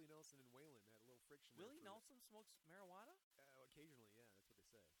 Willie Nelson and Waylon had a little friction. Willie Nelson smokes marijuana? Occasionally, yeah, that's what they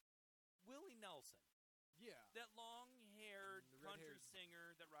say. Willie Nelson, Yeah. that long-haired The country red-haired-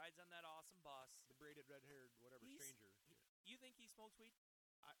 singer that rides on that awesome bus. The braided, red-haired, whatever, He's- stranger. You think he smokes weed?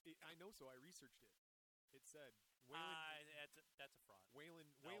 I know, so I researched it. It said Waylon. That's a fraud. Waylon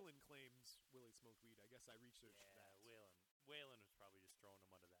No. Waylon claims Willie smoked weed. I guess I researched that. Waylon was probably just throwing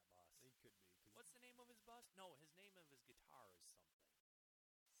him under that bus. He could be. 'Cause What's the name of his bus? No, his name of his guitar is something.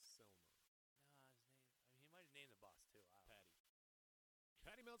 Selma. No, his name. I mean, he might have named the bus too. I don't know. Patty.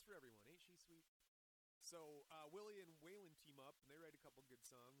 Patty melts for everyone. Ain't she sweet? So Willie and Waylon team up, and they write a couple good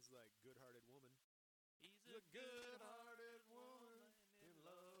songs like "Good-Hearted Woman." He's The a good-hearted good-hearted woman woman in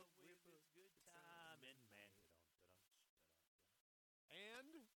love with his good time and man.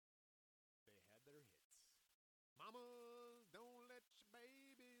 And they had their hits. Mamas, don't let your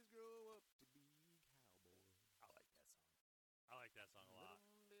babies grow up to be cowboys. I like that song. I like that song a lot.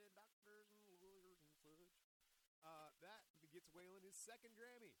 Little dead doctors and lawyers and such. That gets Waylon his second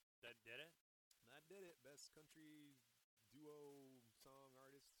Grammy. That did it? That did it. Best country duo song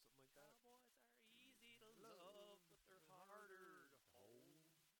artist, something like that. Cowboys are easy to love, but they're harder to hold.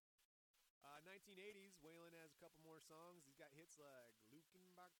 1980s, Waylon has a couple more songs. He's got hits like "Looking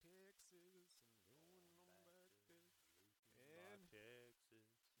Back Texas" and "Going on Back Texas," and Texas.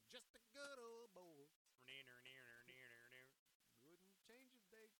 "Just a Good Old Boy." Near. Wouldn't change if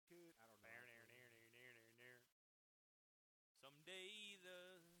they could. I don't know. Someday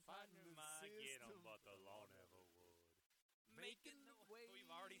the fighting the might get them, system. but the law never would. Making the way. We've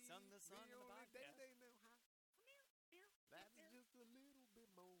already sung the song in the only day podcast. they know how. That's just a little bit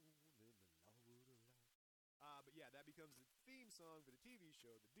more than the law would allow. But yeah, that becomes the theme song for the TV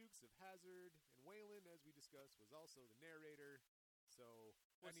show, The Dukes of Hazzard. And Waylon, as we discussed, was also the narrator. So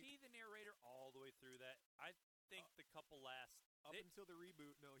Was he the narrator all the way through that? I think the couple last... up until the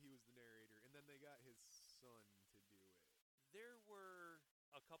reboot, no, he was the narrator. And then they got his son to do it. There were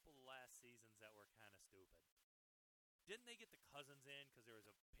a couple of last seasons that were kind of stupid. Didn't they get the cousins in because there was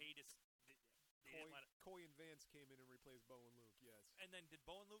a pay to... Coy and Vance came in and replaced Bo and Luke, yes. And then did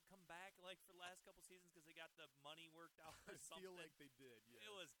Bo and Luke come back like for the last couple seasons because they got the money worked out or I something? feel like they did, yes.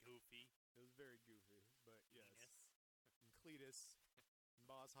 It was goofy. It was very goofy, but yes. Penis. And Genius,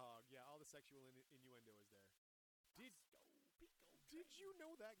 Boss Hog. Yeah, all the sexual innuendo is there. Did you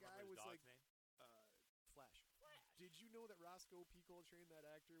know that guy was like name? Flash? Did you know that Roscoe P. Coltrane, that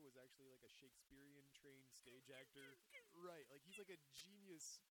actor, was actually like a Shakespearean trained stage actor? Right, like he's like a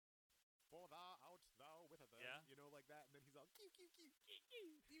genius. For thou out thou with them, Yeah. you know, like that, and then he's all cute, you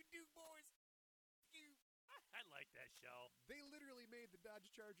do boys, you. I like that show. They literally made the Dodge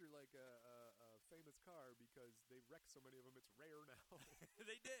Charger like a famous car because they wreck so many of them. It's rare now.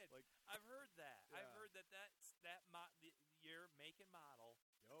 They did. Like, I've heard that. Yeah. I've heard that your make and model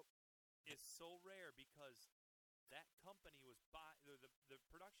Yup. is so rare because that company was the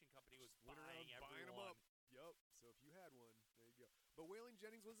production company was Went around buying them everyone. up. Yup. So if you had one, there you go. But Waylon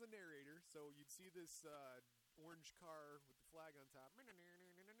Jennings was the narrator, so you'd see this orange car with the flag on top.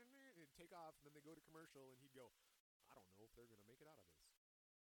 It'd take off, and then they go to commercial, and he'd go, I don't know if they're going to make it out of this.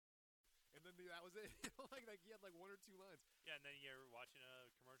 And then that was it. like he had like one or two lines. Yeah, and then you're watching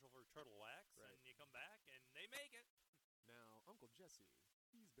a commercial for Turtle Wax, Right. and you come back, and they make it. Now, Uncle Jesse,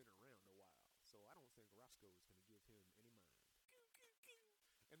 he's been around a while, so I don't think Roscoe's going to give him any mind.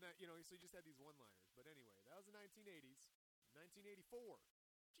 And that, so you just had these one-liners. But anyway, that was the 1980s. 1984.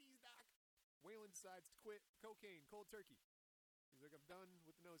 Jeez, Doc. Waylon decides to quit cocaine, cold turkey. He's like, I'm done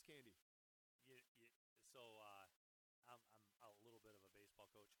with the nose candy. I'm a little bit of a baseball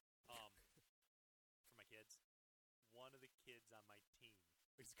coach. For my kids, one of the kids on my team.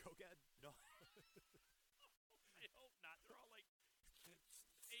 He's a cokehead? No, I hope not. They're all like 8,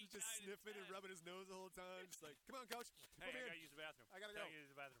 He's just 9, sniffing and 10. rubbing his nose the whole time. Just like, come on, coach. Hey, Come I in. gotta use the bathroom. I gotta go. Use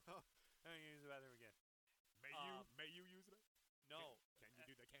the bathroom. Oh. I gotta use the bathroom again. May you use it? No. Can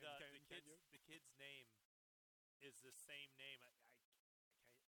you do that? Can you? The kid's name is the same name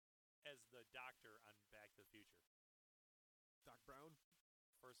as the doctor on Back to the Future. Doc Brown?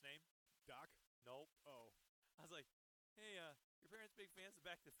 First name? Doc? Nope. Oh. I was like, hey, your parents big fans of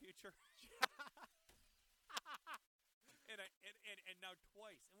Back to the Future? and now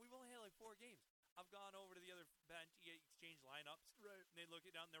twice, and we've only had like 4 games. I've gone over to the other bench, you exchange lineups, Right. and they look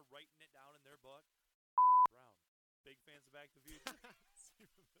it down, and they're writing it down in their book. Brown, big fans of Back to the Future. Seem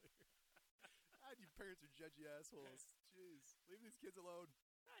familiar. God, you parents are judgy assholes. Jeez. Leave these kids alone.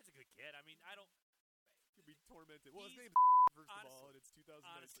 He's a good kid. I mean, I don't. You'll be tormented. Well, his name's first of all, and it's 2019.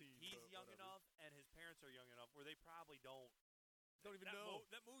 Honestly, he's young whatever. enough, and his parents are young enough where they probably don't even know.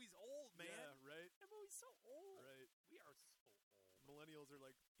 That movie's old, man. Yeah, right? That movie's so old. Right. We are so old. Millennials are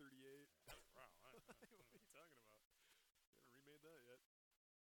like 38. Wow. What are you talking about? Haven't remade that yet.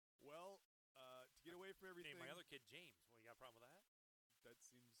 Well, to get away from everything. Name my other kid James. Well, you got a problem with that? That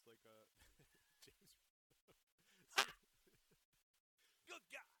seems like a James. Good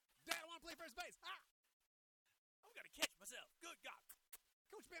God. Dad, I want to play first base. I'm going to catch myself. Good God.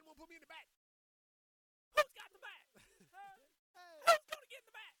 Coach Ben won't put me in the bat. Who's got the bat? Who's going to get in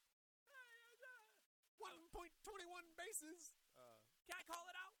the bat? 1.21 bases. Can I call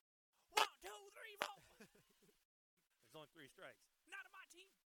it out? 1, 2, 3, 4. There's only 3 strikes. Not on my team.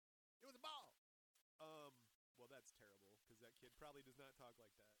 It was a ball. Well, that's terrible because that kid probably does not talk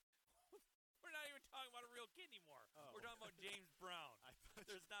like that. We're not even talking about a real kid anymore. Oh. We're talking about James Brown. I thought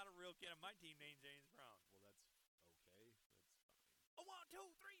There's not a real kid on my team named James Brown. Well, that's okay. That's fine. A 1, 2,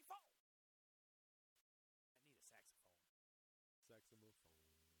 3, 4. I need a saxophone. Saxophone.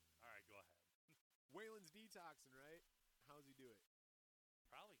 All right, go ahead. Waylon's detoxing, right? How's he do it?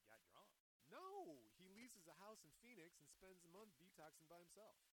 Probably got drunk. No, he leases a house in Phoenix and spends a month detoxing by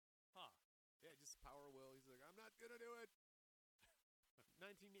himself. Huh. Yeah, just power will. He's like, I'm not gonna do it.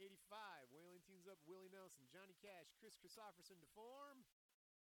 1985, Waylon teams up with Willie Nelson, Johnny Cash, Chris Christopherson to form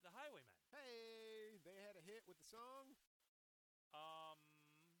The Highwaymen. Hey, they had a hit with the song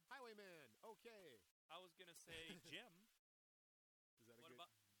Highwayman. Okay. I was gonna say Jim. Is that a What good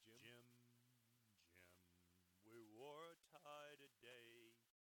about Jim? Jim, we wore a tie today.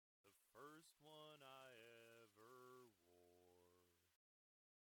 The first one I ever wore.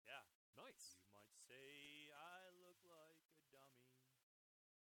 Yeah. Nice. You might say I look like a dummy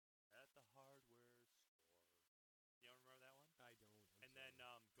at the hardware store. You don't remember that one? I don't. And then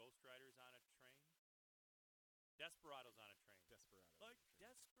Ghost Rider's on a train. Desperado's on a train. Desperado. Like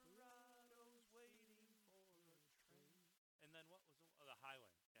Desperado's waiting for a train. And then what was the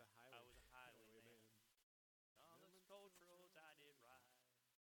Highway? Yeah, The Highway. I was a highwayman. On the coach roads I did ride.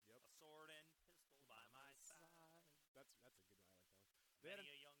 Yep. A sword and pistol by my side. That's a good one. I like that one. They had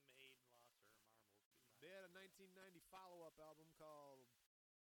Many a young maid lost her marbles to ride. They had a 1990 follow-up album called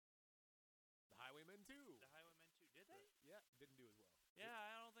The Highwaymen 2. The Highwaymen 2. Did they? Yeah, didn't do as well. Yeah,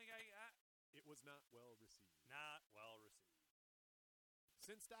 I don't think I It was not well received. not well received.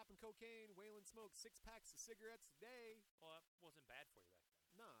 Since stopping cocaine, Waylon smoked 6 packs of cigarettes a day. Well, that wasn't bad for you back then.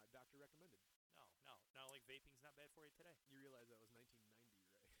 Nah, doctor recommended. No. Not like vaping's not bad for you today. You realize that was 1990,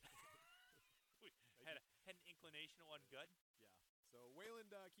 right? We had an inclination it wasn't good. Yeah. So Waylon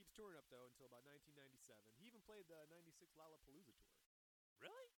keeps touring up, though, until about 1997. He even played the 96 Lollapalooza tour.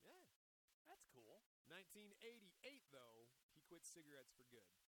 Really? Yeah. That's cool. 1988, though, he quit cigarettes for good.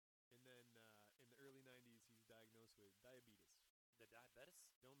 And then in the early 90s, he's diagnosed with diabetes. The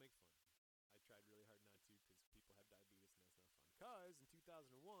diabetes? Don't make fun. I tried really hard not to because people have diabetes and that's not fun. Because in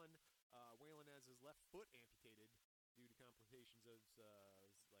 2001, Waylon has his left foot amputated due to complications of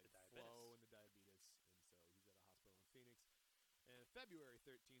flow and the diabetes. And so he's at a hospital in Phoenix. And February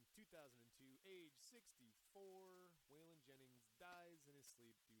 13th, 2002, age 64, Waylon Jennings dies in his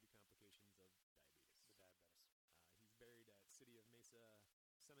sleep due to complications of diabetes. The diabetes. He's buried at City of Mesa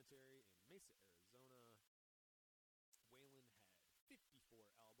Cemetery in Mesa, Arizona. Waylon had 54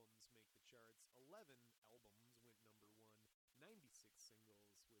 albums make the charts, 11 albums went number 1, 96 singles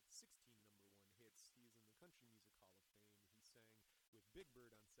with 16 number 1 hits. He is in the Country Music Hall of Fame. He sang with Big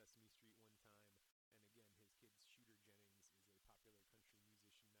Bird on Sesame Street one time. And again, his kid, Shooter Jennings, is a popular country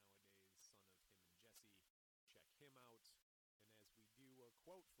musician nowadays, son of him and Jesse. Check him out. And as we do a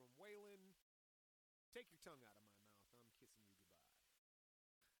quote from Waylon, take your tongue out of my mouth. I'm kissing you goodbye.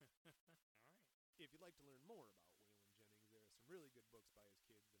 All right. If you'd like to learn more about Waylon Jennings, there are some really good books by his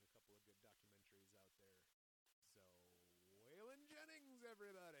kids and a couple of good documentaries out there. So, Waylon Jennings,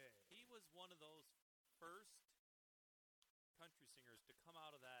 everybody! He was one of those first country singers to come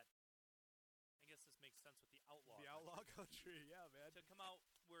out of that. I guess this makes sense with the outlaw. The outlaw country, yeah, man. To come out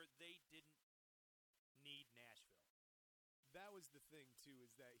where they didn't need Nashville. That was the thing, too,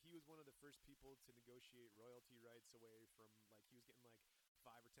 is that he was one of the first people to negotiate royalty rights away from, he was getting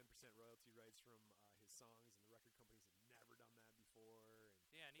 5 or 10% royalty rights from his songs, and the record companies had never done that before.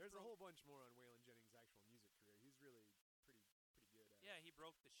 And there's a whole bunch more on Waylon Jennings' actual music career. He's really pretty good at it. Yeah, he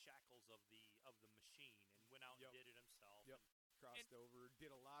broke the shackles of the machine and went out and did it himself. Yep. Crossed over, did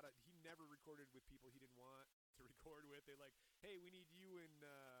a lot of. He never recorded with people he didn't want to record with. They hey, we need you and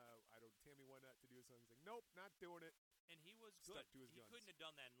Tammy Wynette to do a song. He's like, nope, not doing it. And he was Stuck good. to his He guns. couldn't have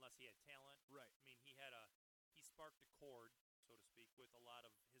done that unless he had talent. Right. I mean, he sparked a chord, so to speak, with a lot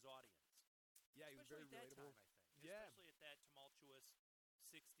of his audience. Yeah, he was Especially very at that relatable. time, I think. Yeah. Especially at that tumultuous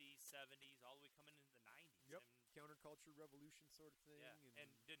 60s, 70s, all the way coming into the 90s. Yep. And, Counterculture revolution sort of thing. yeah, and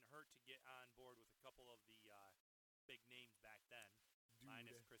didn't hurt to get on board with a couple of the big names back then. Dude.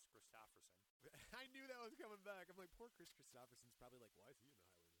 Minus Chris Christopherson. I knew that was coming back. I'm like, poor Chris Christopherson's probably why is he in the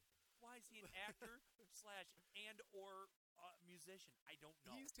Highwaymen? Why is he an actor /or musician? I don't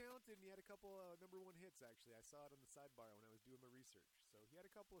know. He's talented, and he had a couple number 1 hits, actually. I saw it on the sidebar when I was doing my research. So he had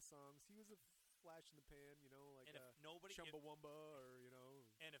a couple of songs. He was a flash in the pan, and if nobody, Chumbawamba, or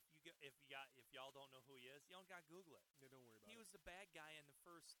And if y'all don't know who he is, y'all gotta Google it. Yeah, don't worry about it. He was the bad guy in the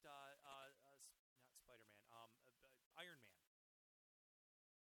first, not Spider-Man, Iron Man.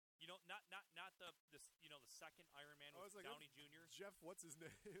 Not the second Iron Man with Downey Jr. Jeff, what's his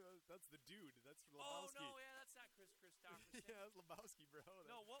name? That's the dude. That's Lebowski. Oh no, yeah, that's not Chris Christopherson. Yeah, that's Lebowski, bro.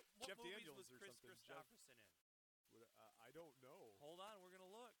 No, what Jeff movies Daniels was or Chris something. Christopherson in? I don't know. Hold on, we're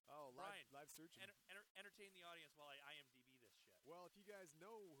gonna look. Oh, Brian, live searching. Entertain the audience while I IMDb this shit. Well, if you guys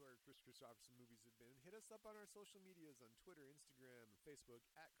know where Chris Christopherson movies have been, hit us up on our social medias on Twitter, Instagram, and Facebook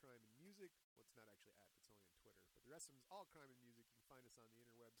at Crime and Music. Well, it's not actually at, it's only on Twitter. But the rest of them is all Crime and Music. You can find us on the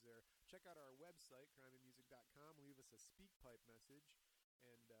interwebs there. Check out our website, crimeandmusic.com. Leave us a speak pipe message.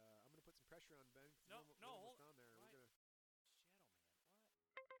 And I'm going to put some pressure on Ben. No, almost on there. Right. We're gonna,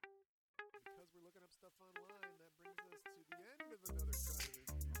 Shadow Man, what? because we're looking up stuff online, that brings us to the end of another Crime and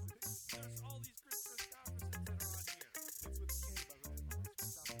Music. There's all these Chris Christophersons that are on here. It's with K, by the way. Chris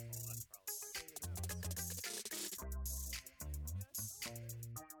Christopherson. Oh, that's probably K and L. Alright.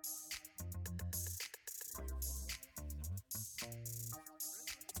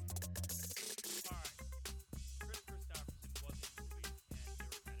 Chris Christopherson was in the movie, and they were kind of dumb.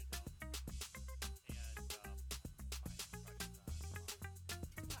 And,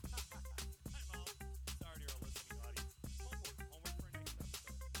 I'm out. Sorry to our listening audience. Homework for next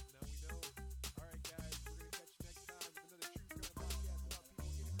episode. Now we know.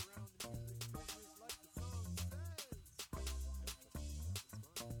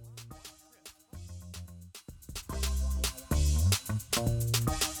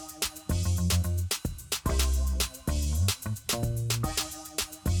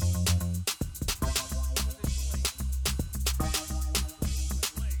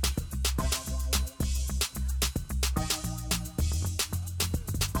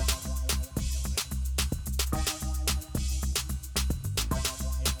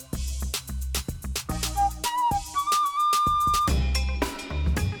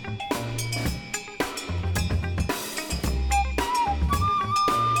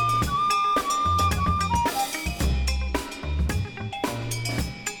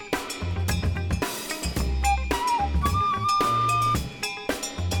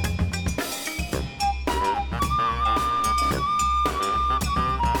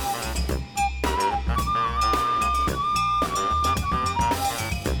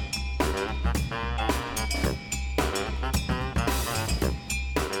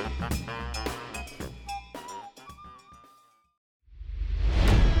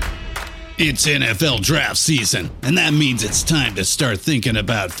 It's NFL draft season, and that means it's time to start thinking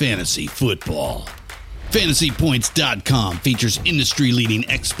about fantasy football. FantasyPoints.com features industry-leading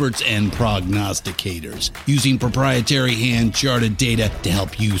experts and prognosticators using proprietary hand-charted data to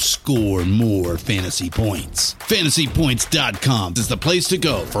help you score more fantasy points. FantasyPoints.com is the place to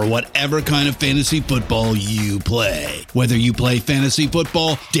go for whatever kind of fantasy football you play. Whether you play fantasy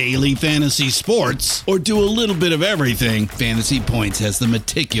football, daily fantasy sports, or do a little bit of everything, Fantasy Points has the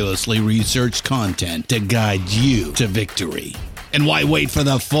meticulously researched content to guide you to victory. And why wait for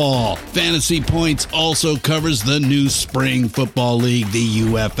the fall? Fantasy Points also covers the new spring football league, the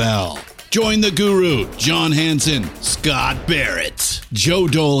UFL. Join the guru, John Hansen, Scott Barrett, Joe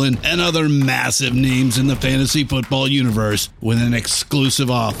Dolan, and other massive names in the fantasy football universe with an exclusive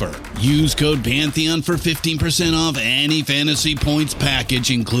offer. Use code Pantheon for 15% off any Fantasy Points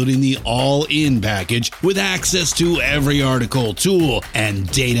package, including the all-in package, with access to every article, tool, and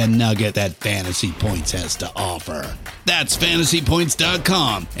data nugget that Fantasy Points has to offer. That's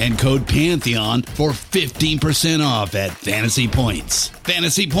FantasyPoints.com and code Pantheon for 15% off at Fantasy Points.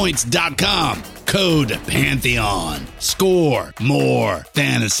 FantasyPoints.com, code Pantheon. Score more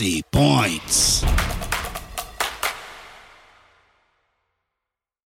fantasy points.